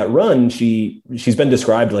make that run, she's been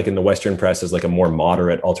described like in the Western press as like a more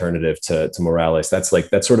moderate alternative to Morales. That's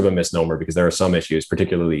sort of a misnomer, because there are some issues,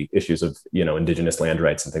 particularly issues of indigenous land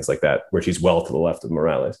rights and things like that, where she's well to the left of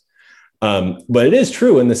Morales. But it is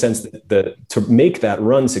true in the sense that to make that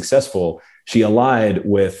run successful, she allied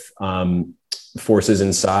with forces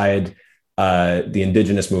inside the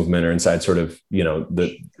indigenous movement, or inside sort of,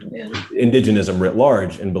 the indigenism writ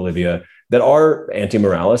large in Bolivia, that are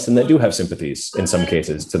anti-Morales and that do have sympathies in some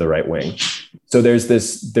cases to the right wing. So there's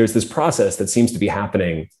this process that seems to be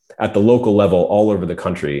happening at the local level all over the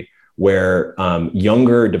country, where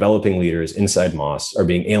younger developing leaders inside MAS are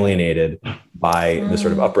being alienated by the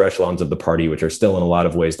sort of upper echelons of the party, which are still in a lot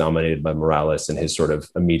of ways dominated by Morales and his sort of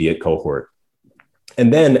immediate cohort.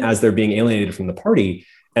 And then as they're being alienated from the party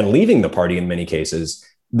and leaving the party in many cases,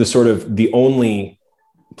 the only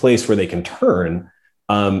place where they can turn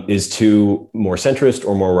is to more centrist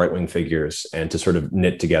or more right-wing figures, and to sort of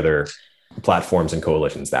knit together platforms and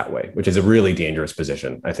coalitions that way, which is a really dangerous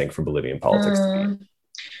position, I think, for Bolivian politics.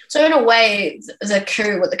 So in a way,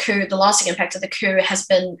 the lasting impact of the coup has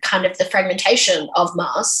been kind of the fragmentation of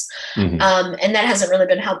MAS. And that hasn't really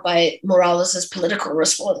been helped by Morales's political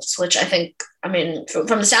response, which I think, I mean,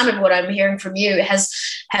 from the sound of what I'm hearing from you,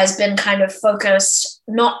 has been kind of focused,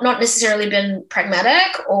 not necessarily been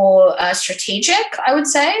pragmatic or strategic, I would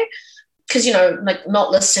say. Because, like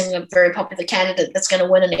not listing a very popular candidate that's going to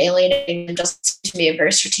win and alienating just seems to me a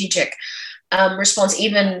very strategic response,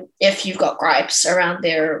 even if you've got gripes around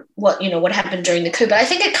what happened during the coup. But I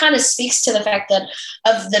think it kind of speaks to the fact that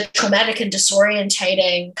of the traumatic and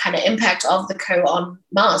disorientating kind of impact of the coup on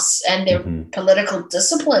MAS and their political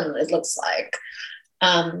discipline, it looks like,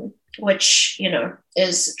 which,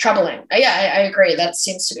 is troubling. I agree. That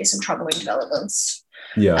seems to be some troubling developments.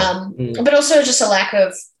 But also just a lack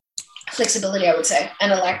of flexibility, I would say,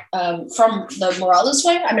 and a lack from the Morales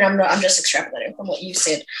way. I mean, I'm just extrapolating from what you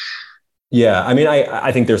said. Yeah, I mean,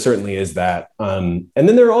 I think there certainly is that. And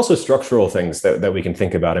then there are also structural things that we can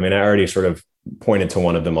think about. I mean, I already sort of pointed to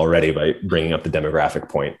one of them already by bringing up the demographic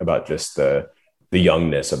point about just the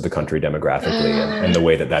youngness of the country demographically and the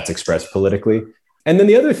way that that's expressed politically. And then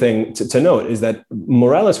the other thing to note is that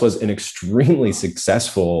Morales was an extremely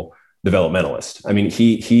successful developmentalist. I mean,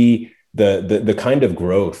 the kind of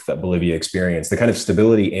growth that Bolivia experienced, the kind of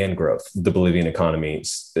stability and growth the Bolivian economy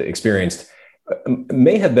experienced,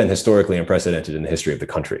 may have been historically unprecedented in the history of the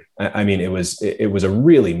country. I mean, it was a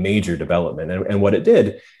really major development. And what it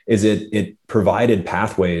did is it provided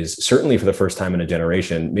pathways, certainly for the first time in a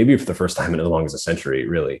generation, maybe for the first time in as long as a century,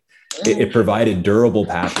 really. It provided durable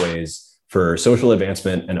pathways for social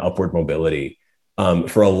advancement and upward mobility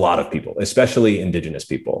for a lot of people, especially indigenous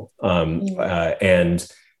people. And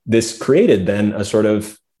this created then a sort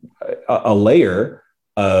of a layer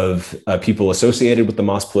of people associated with the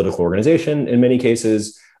MAS political organization in many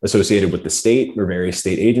cases, associated with the state or various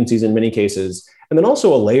state agencies in many cases. And then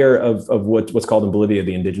also a layer of what's called in Bolivia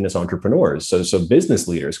the indigenous entrepreneurs. So business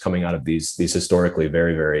leaders coming out of these historically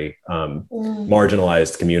very, very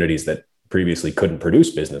marginalized communities that previously couldn't produce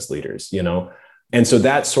business leaders, And so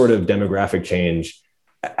that sort of demographic change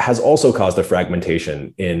has also caused a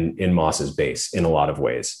fragmentation in Moss's base in a lot of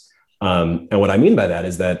ways. And what I mean by that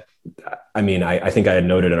is that, I think I had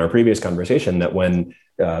noted in our previous conversation that when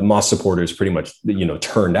Moss supporters pretty much,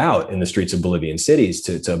 turned out in the streets of Bolivian cities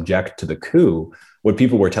to object to the coup, what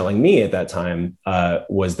people were telling me at that time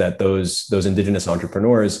was that those indigenous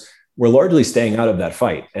entrepreneurs were largely staying out of that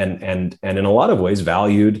fight and in a lot of ways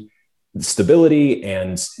valued stability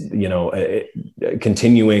and,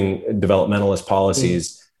 continuing developmentalist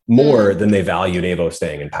policies more than they valued Evo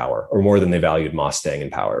staying in power or more than they valued Moss staying in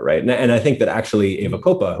power, right? And I think that actually Eva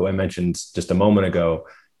Copa, who I mentioned just a moment ago,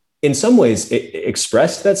 in some ways it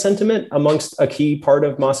expressed that sentiment amongst a key part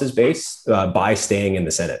of Moss's base by staying in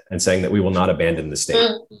the Senate and saying that we will not abandon the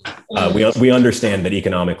state. We understand that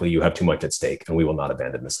economically you have too much at stake and we will not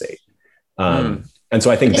abandon the state. And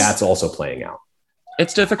so I think that's also playing out.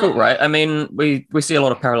 It's difficult, right? I mean, we see a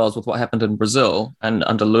lot of parallels with what happened in Brazil and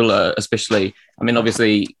under Lula, especially. I mean,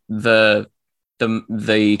 obviously, the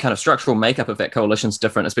kind of structural makeup of that coalition is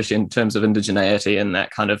different, especially in terms of indigeneity and that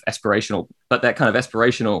kind of aspirational. But that kind of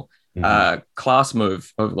aspirational class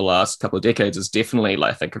move over the last couple of decades is definitely,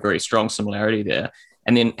 I think, a very strong similarity there.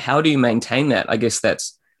 And then how do you maintain that? I guess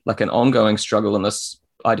that's like an ongoing struggle in this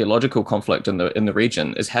ideological conflict in the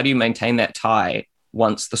region. Is how do you maintain that tie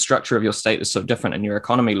once the structure of your state is so different and your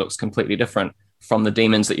economy looks completely different from the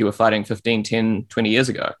demons that you were fighting 15, 10, 20 years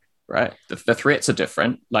ago, right? The threats are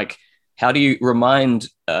different. Like, how do you remind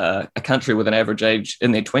a country with an average age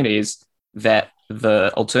in their 20s that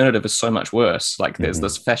the alternative is so much worse? Like, there's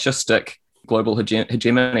this fascistic global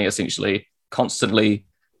hegemony essentially constantly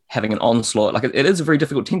having an onslaught. Like, it is a very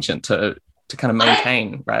difficult tension to kind of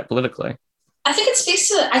maintain, right, politically. I think it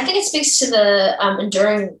speaks to the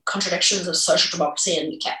enduring contradictions of social democracy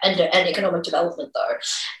and economic development, though,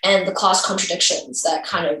 and the class contradictions that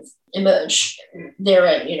kind of emerge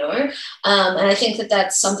therein, and I think that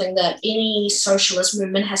that's something that any socialist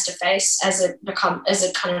movement has to face as it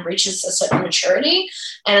kind of reaches a certain maturity.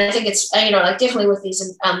 And I think it's definitely with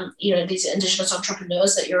these these indigenous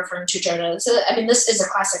entrepreneurs that you're referring to, Jonah. So, I mean, this is a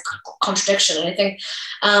classic contradiction, and I think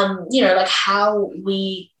how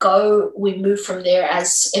we move from there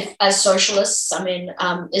as socialists. I mean,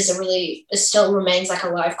 it still remains like a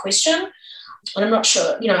live question. And I'm not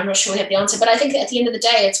sure we have the answer, but I think that at the end of the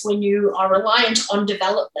day, it's when you are reliant on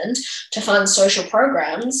development to fund social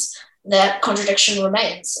programs that contradiction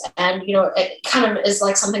remains. And, it kind of is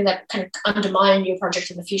like something that can undermine your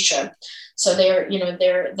project in the future. So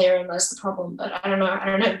therein lies the problem, but I don't know. I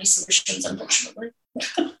don't have any solutions, unfortunately.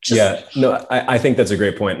 I think that's a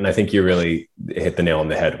great point. And I think you really hit the nail on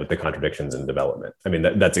the head with the contradictions in development. I mean,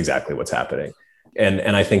 that's exactly what's happening.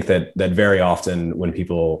 And I think that very often when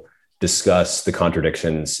people discuss the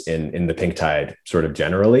contradictions in the pink tide sort of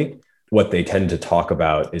generally, what they tend to talk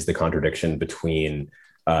about is the contradiction between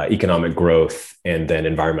economic growth and then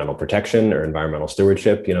environmental protection or environmental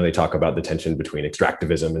stewardship. They talk about the tension between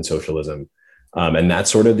extractivism and socialism. And that's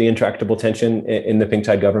sort of the intractable tension in the pink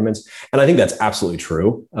tide governments. And I think that's absolutely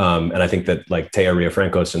true. And I think that like Tea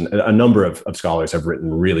Riofrancos and a number of scholars have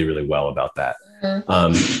written really, really well about that.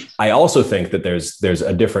 I also think that there's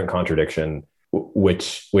a different contradiction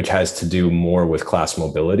which has to do more with class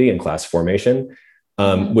mobility and class formation,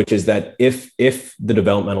 which is that if the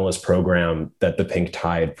developmentalist program that the pink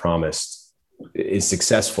tide promised is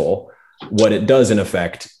successful, what it does in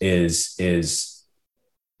effect is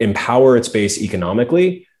empower its base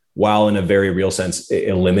economically while in a very real sense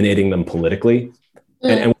eliminating them politically.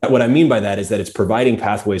 And what I mean by that is that it's providing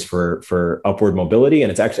pathways for upward mobility,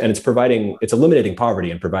 and it's eliminating poverty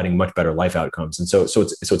and providing much better life outcomes. And so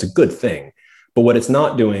it's a good thing. But what it's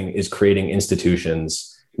not doing is creating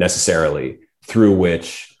institutions necessarily through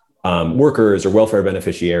which workers or welfare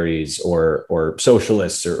beneficiaries or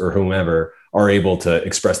socialists or whomever are able to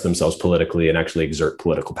express themselves politically and actually exert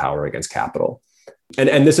political power against capital.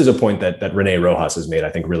 And this is a point that Rene Rojas has made, I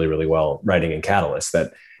think, really, really well, writing in Catalyst,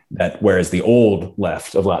 that whereas the old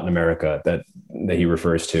left of Latin America that he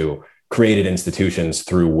refers to created institutions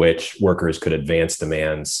through which workers could advance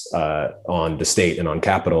demands on the state and on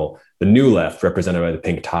capital, the new left, represented by the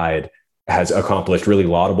pink tide, has accomplished really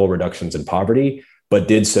laudable reductions in poverty, but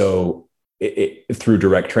did so through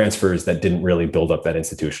direct transfers that didn't really build up that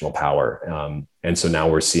institutional power. And so now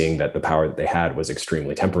we're seeing that the power that they had was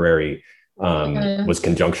extremely temporary, was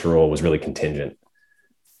conjunctural, was really contingent.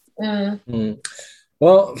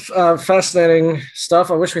 Well, fascinating stuff.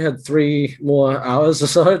 I wish we had 3 more hours or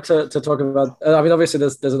so to talk about. I mean, obviously,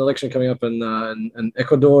 there's an election coming up in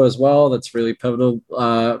Ecuador as well. That's really pivotal.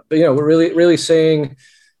 But we're really seeing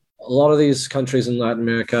a lot of these countries in Latin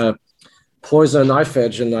America poison a knife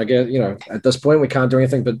edge, and I guess at this point we can't do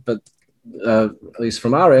anything but at least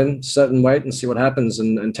from our end, sit and wait and see what happens,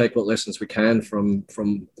 and take what lessons we can from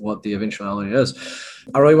what the eventuality is.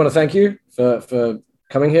 I really want to thank you for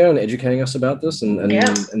coming here and educating us about this and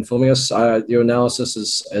informing us. Your analysis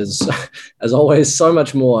is as always so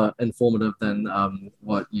much more informative than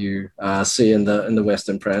what you see in the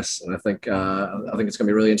Western press, and I think it's going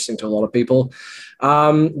to be really interesting to a lot of people.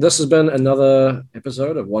 This has been another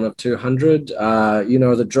episode of 1 of 200.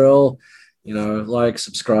 The drill. Like,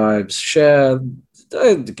 subscribe, share,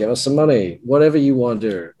 give us some money, whatever you want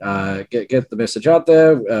to do. Get the message out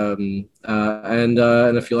there, and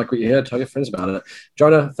if you like what you hear, tell your friends about it.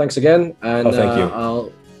 Jonah, thanks again, and thank you.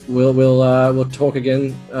 We'll talk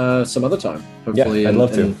again some other time. Hopefully, I'd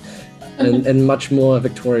love to. In much more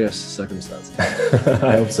victorious circumstances.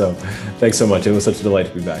 I hope so. Thanks so much. It was such a delight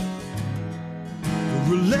to be back.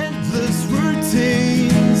 Relentless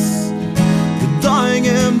routines, the dying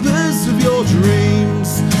embers of your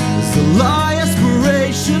dreams. Is the lie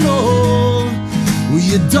aspirational? Will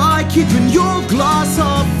you die keeping your glass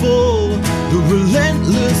half full? The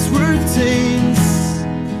relentless routines,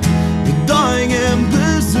 the dying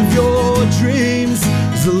embers of your dreams.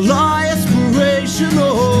 Is the lie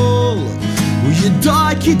aspirational? Will you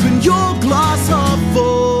die keeping your glass half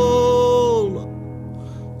full?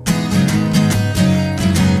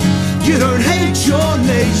 You don't hate your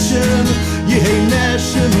nation, you hate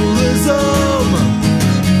nationalism.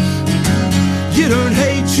 You don't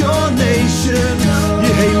hate your nation,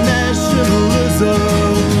 you hate nationalism.